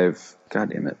 god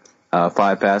damn it.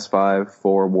 5, Fast 5,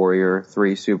 4, Warrior,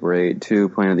 3, Super 8, 2,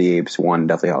 Planet of the Apes, 1,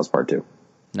 Deathly Hallows Part 2.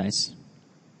 Nice.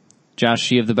 Josh,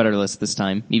 you have the better list this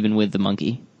time, even with the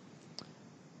monkey.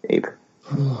 Ape.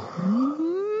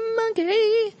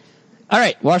 Monkey!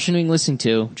 Alright, watching and listening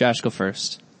to. Josh, go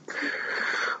first.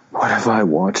 What have I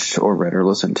watched or read or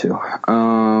listened to?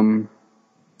 I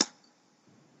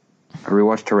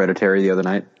rewatched Hereditary the other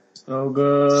night. So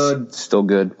good. Still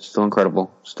good. Still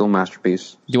incredible. Still a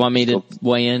masterpiece. Do you want me to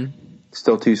weigh in?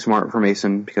 Still too smart for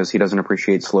Mason because he doesn't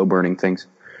appreciate slow burning things.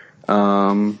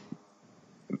 I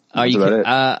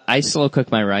slow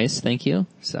cook my rice, thank you.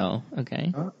 So,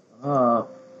 okay.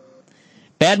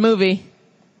 Bad movie.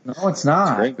 No, it's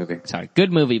not. It's a great movie. Sorry,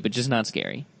 good movie, but just not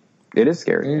scary. It is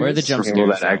scary. Where are the jump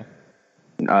scares?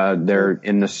 They're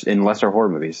in lesser horror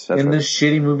movies. That's the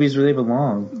shitty movies where they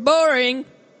belong. Boring.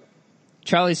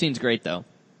 Charlie scene's great though.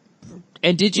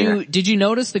 And did you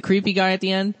notice the creepy guy at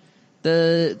the end?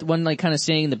 The one like kind of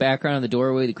standing in the background of the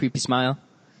doorway, the creepy smile?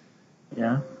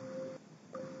 Yeah.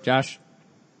 Josh?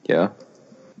 Yeah.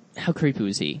 How creepy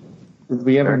was he? Did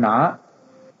we ever not?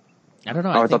 I don't know.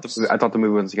 I thought the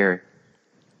movie wasn't scary.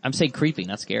 I'm saying creepy,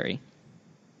 not scary.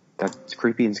 That's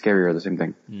creepy and scary are the same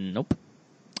thing. Nope.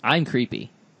 I'm creepy.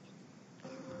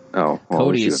 Oh. Well,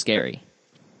 Cody is scary.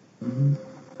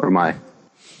 What am I?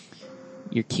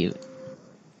 You're cute.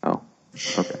 Oh.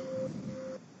 Okay.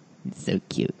 So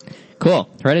cute. Cool.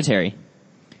 Hereditary.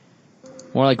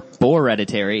 More like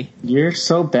Boreditary. You're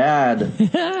so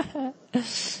bad.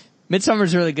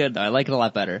 Midsummer's really good though. I like it a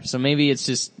lot better. So maybe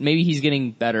he's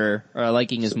getting better or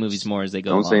liking his movies more as they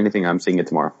go along. Don't say anything. I'm seeing it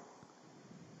tomorrow.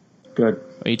 Good.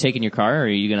 Are you taking your car or are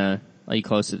you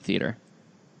close to the theater?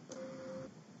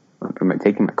 Am I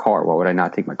taking my car? Why would I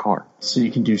not take my car? So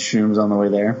you can do shrooms on the way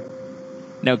there?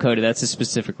 No, Cody, that's a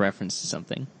specific reference to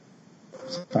something.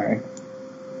 Sorry. Do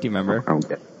you remember?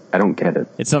 I don't get it.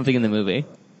 It's something in the movie.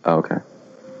 Oh, okay.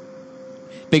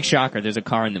 Big shocker, there's a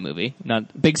car in the movie.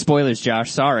 Not big spoilers,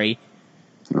 Josh, sorry.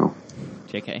 No.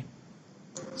 JK.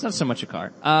 It's not so much a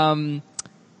car.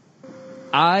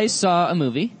 I saw a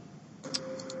movie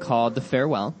called The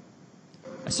Farewell.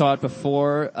 I saw it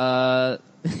before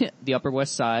the Upper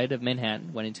West Side of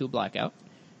Manhattan went into a blackout.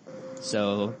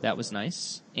 So that was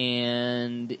nice.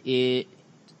 And it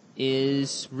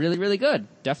is really, really good.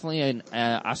 Definitely an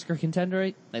Oscar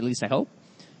contender, at least I hope.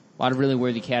 A lot of really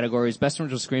worthy categories. Best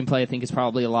original screenplay, I think, is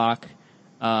probably a lock.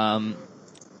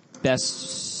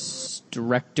 Best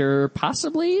director,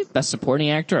 possibly. Best supporting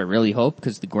actor, I really hope,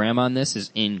 because the grandma on this is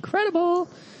incredible.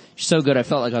 She's so good, I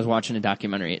felt like I was watching a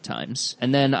documentary at times.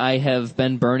 And then I have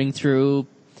been burning through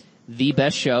The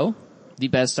Best Show, the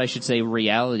best, I should say,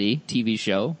 reality TV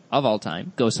show of all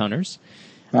time, Ghost Hunters.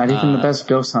 Not even the best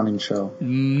ghost hunting show.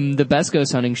 The best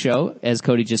ghost hunting show, as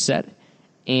Cody just said.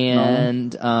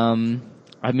 And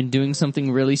I've been doing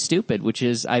something really stupid, which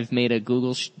is I've made a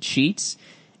Google Sheets,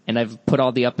 and I've put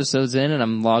all the episodes in, and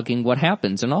I'm logging what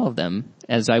happens in all of them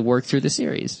as I work through the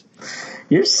series.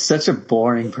 You're such a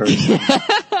boring person.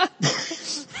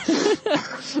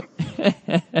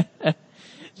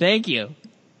 Thank you.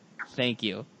 Thank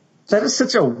you. That is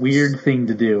such a weird thing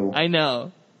to do. I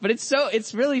know. But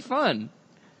it's really fun.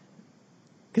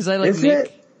 Cause I Is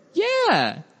it?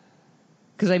 Yeah.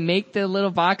 Cause I make the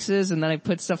little boxes and then I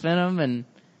put stuff in them and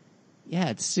yeah,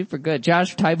 it's super good.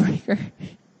 Josh, tiebreaker.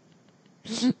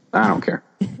 I don't care.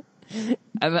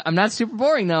 I'm not super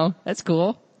boring though. That's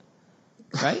cool.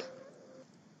 Right?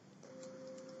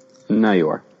 No, you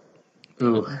are.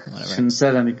 Ooh, Whatever. shouldn't have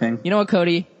said anything. You know what,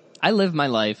 Cody? I live my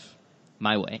life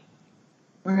my way.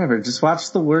 Whatever, just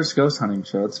watch the worst ghost hunting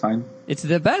show, it's fine. It's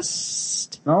the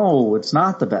best. No, it's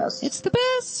not the best. It's the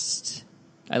best.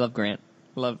 I love Grant.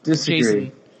 Disagree.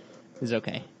 Jason is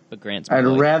okay, but Grant's my I'd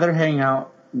boy. rather hang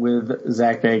out with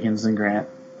Zach Bagans than Grant.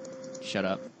 Shut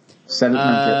up. Said it,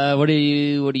 meant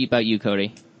What about you,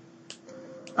 Cody?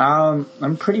 it.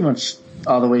 I'm pretty much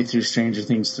all the way through Stranger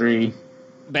Things 3.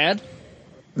 Bad?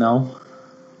 No,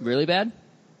 Really bad?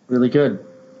 really good.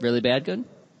 Really bad good?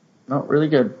 No, really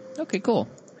good. Okay, cool.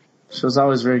 Show's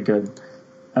always very good.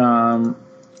 Don't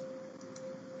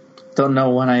know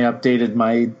when I updated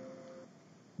my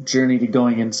journey to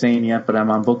going insane yet, but I'm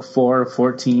on book 4 of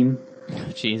 14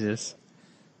 Jesus.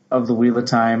 of The Wheel of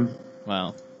Time.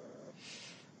 Wow.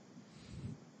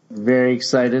 Very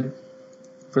excited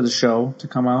for the show to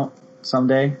come out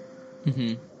someday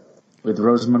Mm-hmm. with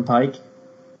Rosamund Pike.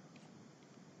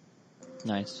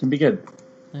 Nice. Can be good.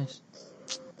 Nice.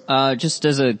 Just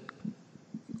as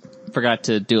forgot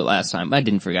to do it last time. I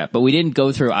didn't forget, but we didn't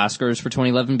go through Oscars for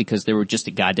 2011 because they were just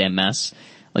a goddamn mess.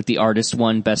 Like the artist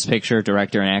won Best Picture,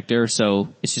 Director, and Actor, so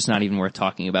it's just not even worth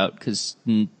talking about because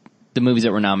the movies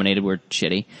that were nominated were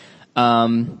shitty.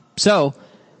 So,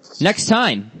 next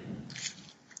time.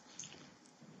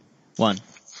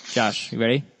 Josh, you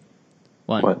ready?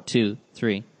 1, What? 2,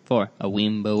 3, 4. A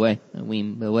weemba way, a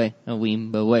weemba way, a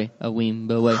weemba way, a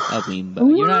weemba way, a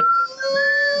weemba. You're not...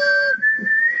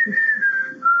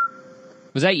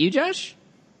 Was that you, Josh?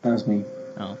 That was me.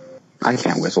 Oh. I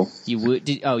can't whistle. You wooed?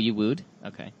 You wooed?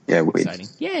 Okay. Yeah, wait. Exciting.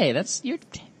 Yay, you're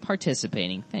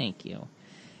participating. Thank you.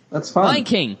 That's fun. Lion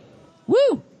King.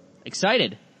 Woo!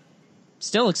 Excited.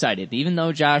 Still excited, even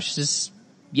though Josh just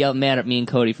yelled mad at me and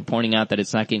Cody for pointing out that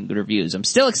it's not getting good reviews. I'm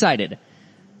still excited.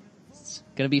 It's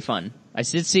gonna be fun. I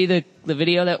did see the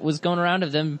video that was going around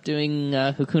of them doing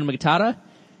Hakuna Matata.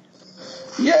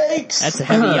 Yikes! That's a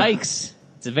heavy yikes.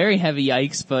 It's a very heavy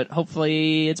yikes, but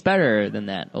hopefully it's better than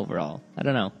that overall. I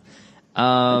don't know.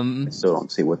 I still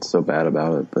don't see what's so bad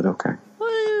about it, but okay.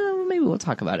 Well, maybe we'll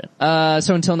talk about it.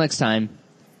 So until next time,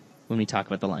 when we talk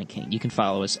about The Lion King, you can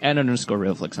follow us at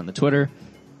 _RealFlix on the Twitter.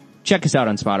 Check us out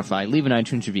on Spotify, leave an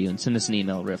iTunes review, and send us an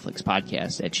email,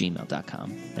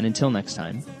 realflixpodcast@gmail.com. And until next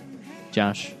time,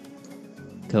 Josh,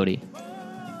 Cody,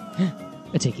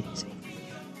 take it easy.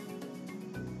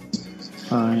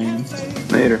 Fine.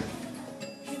 Later.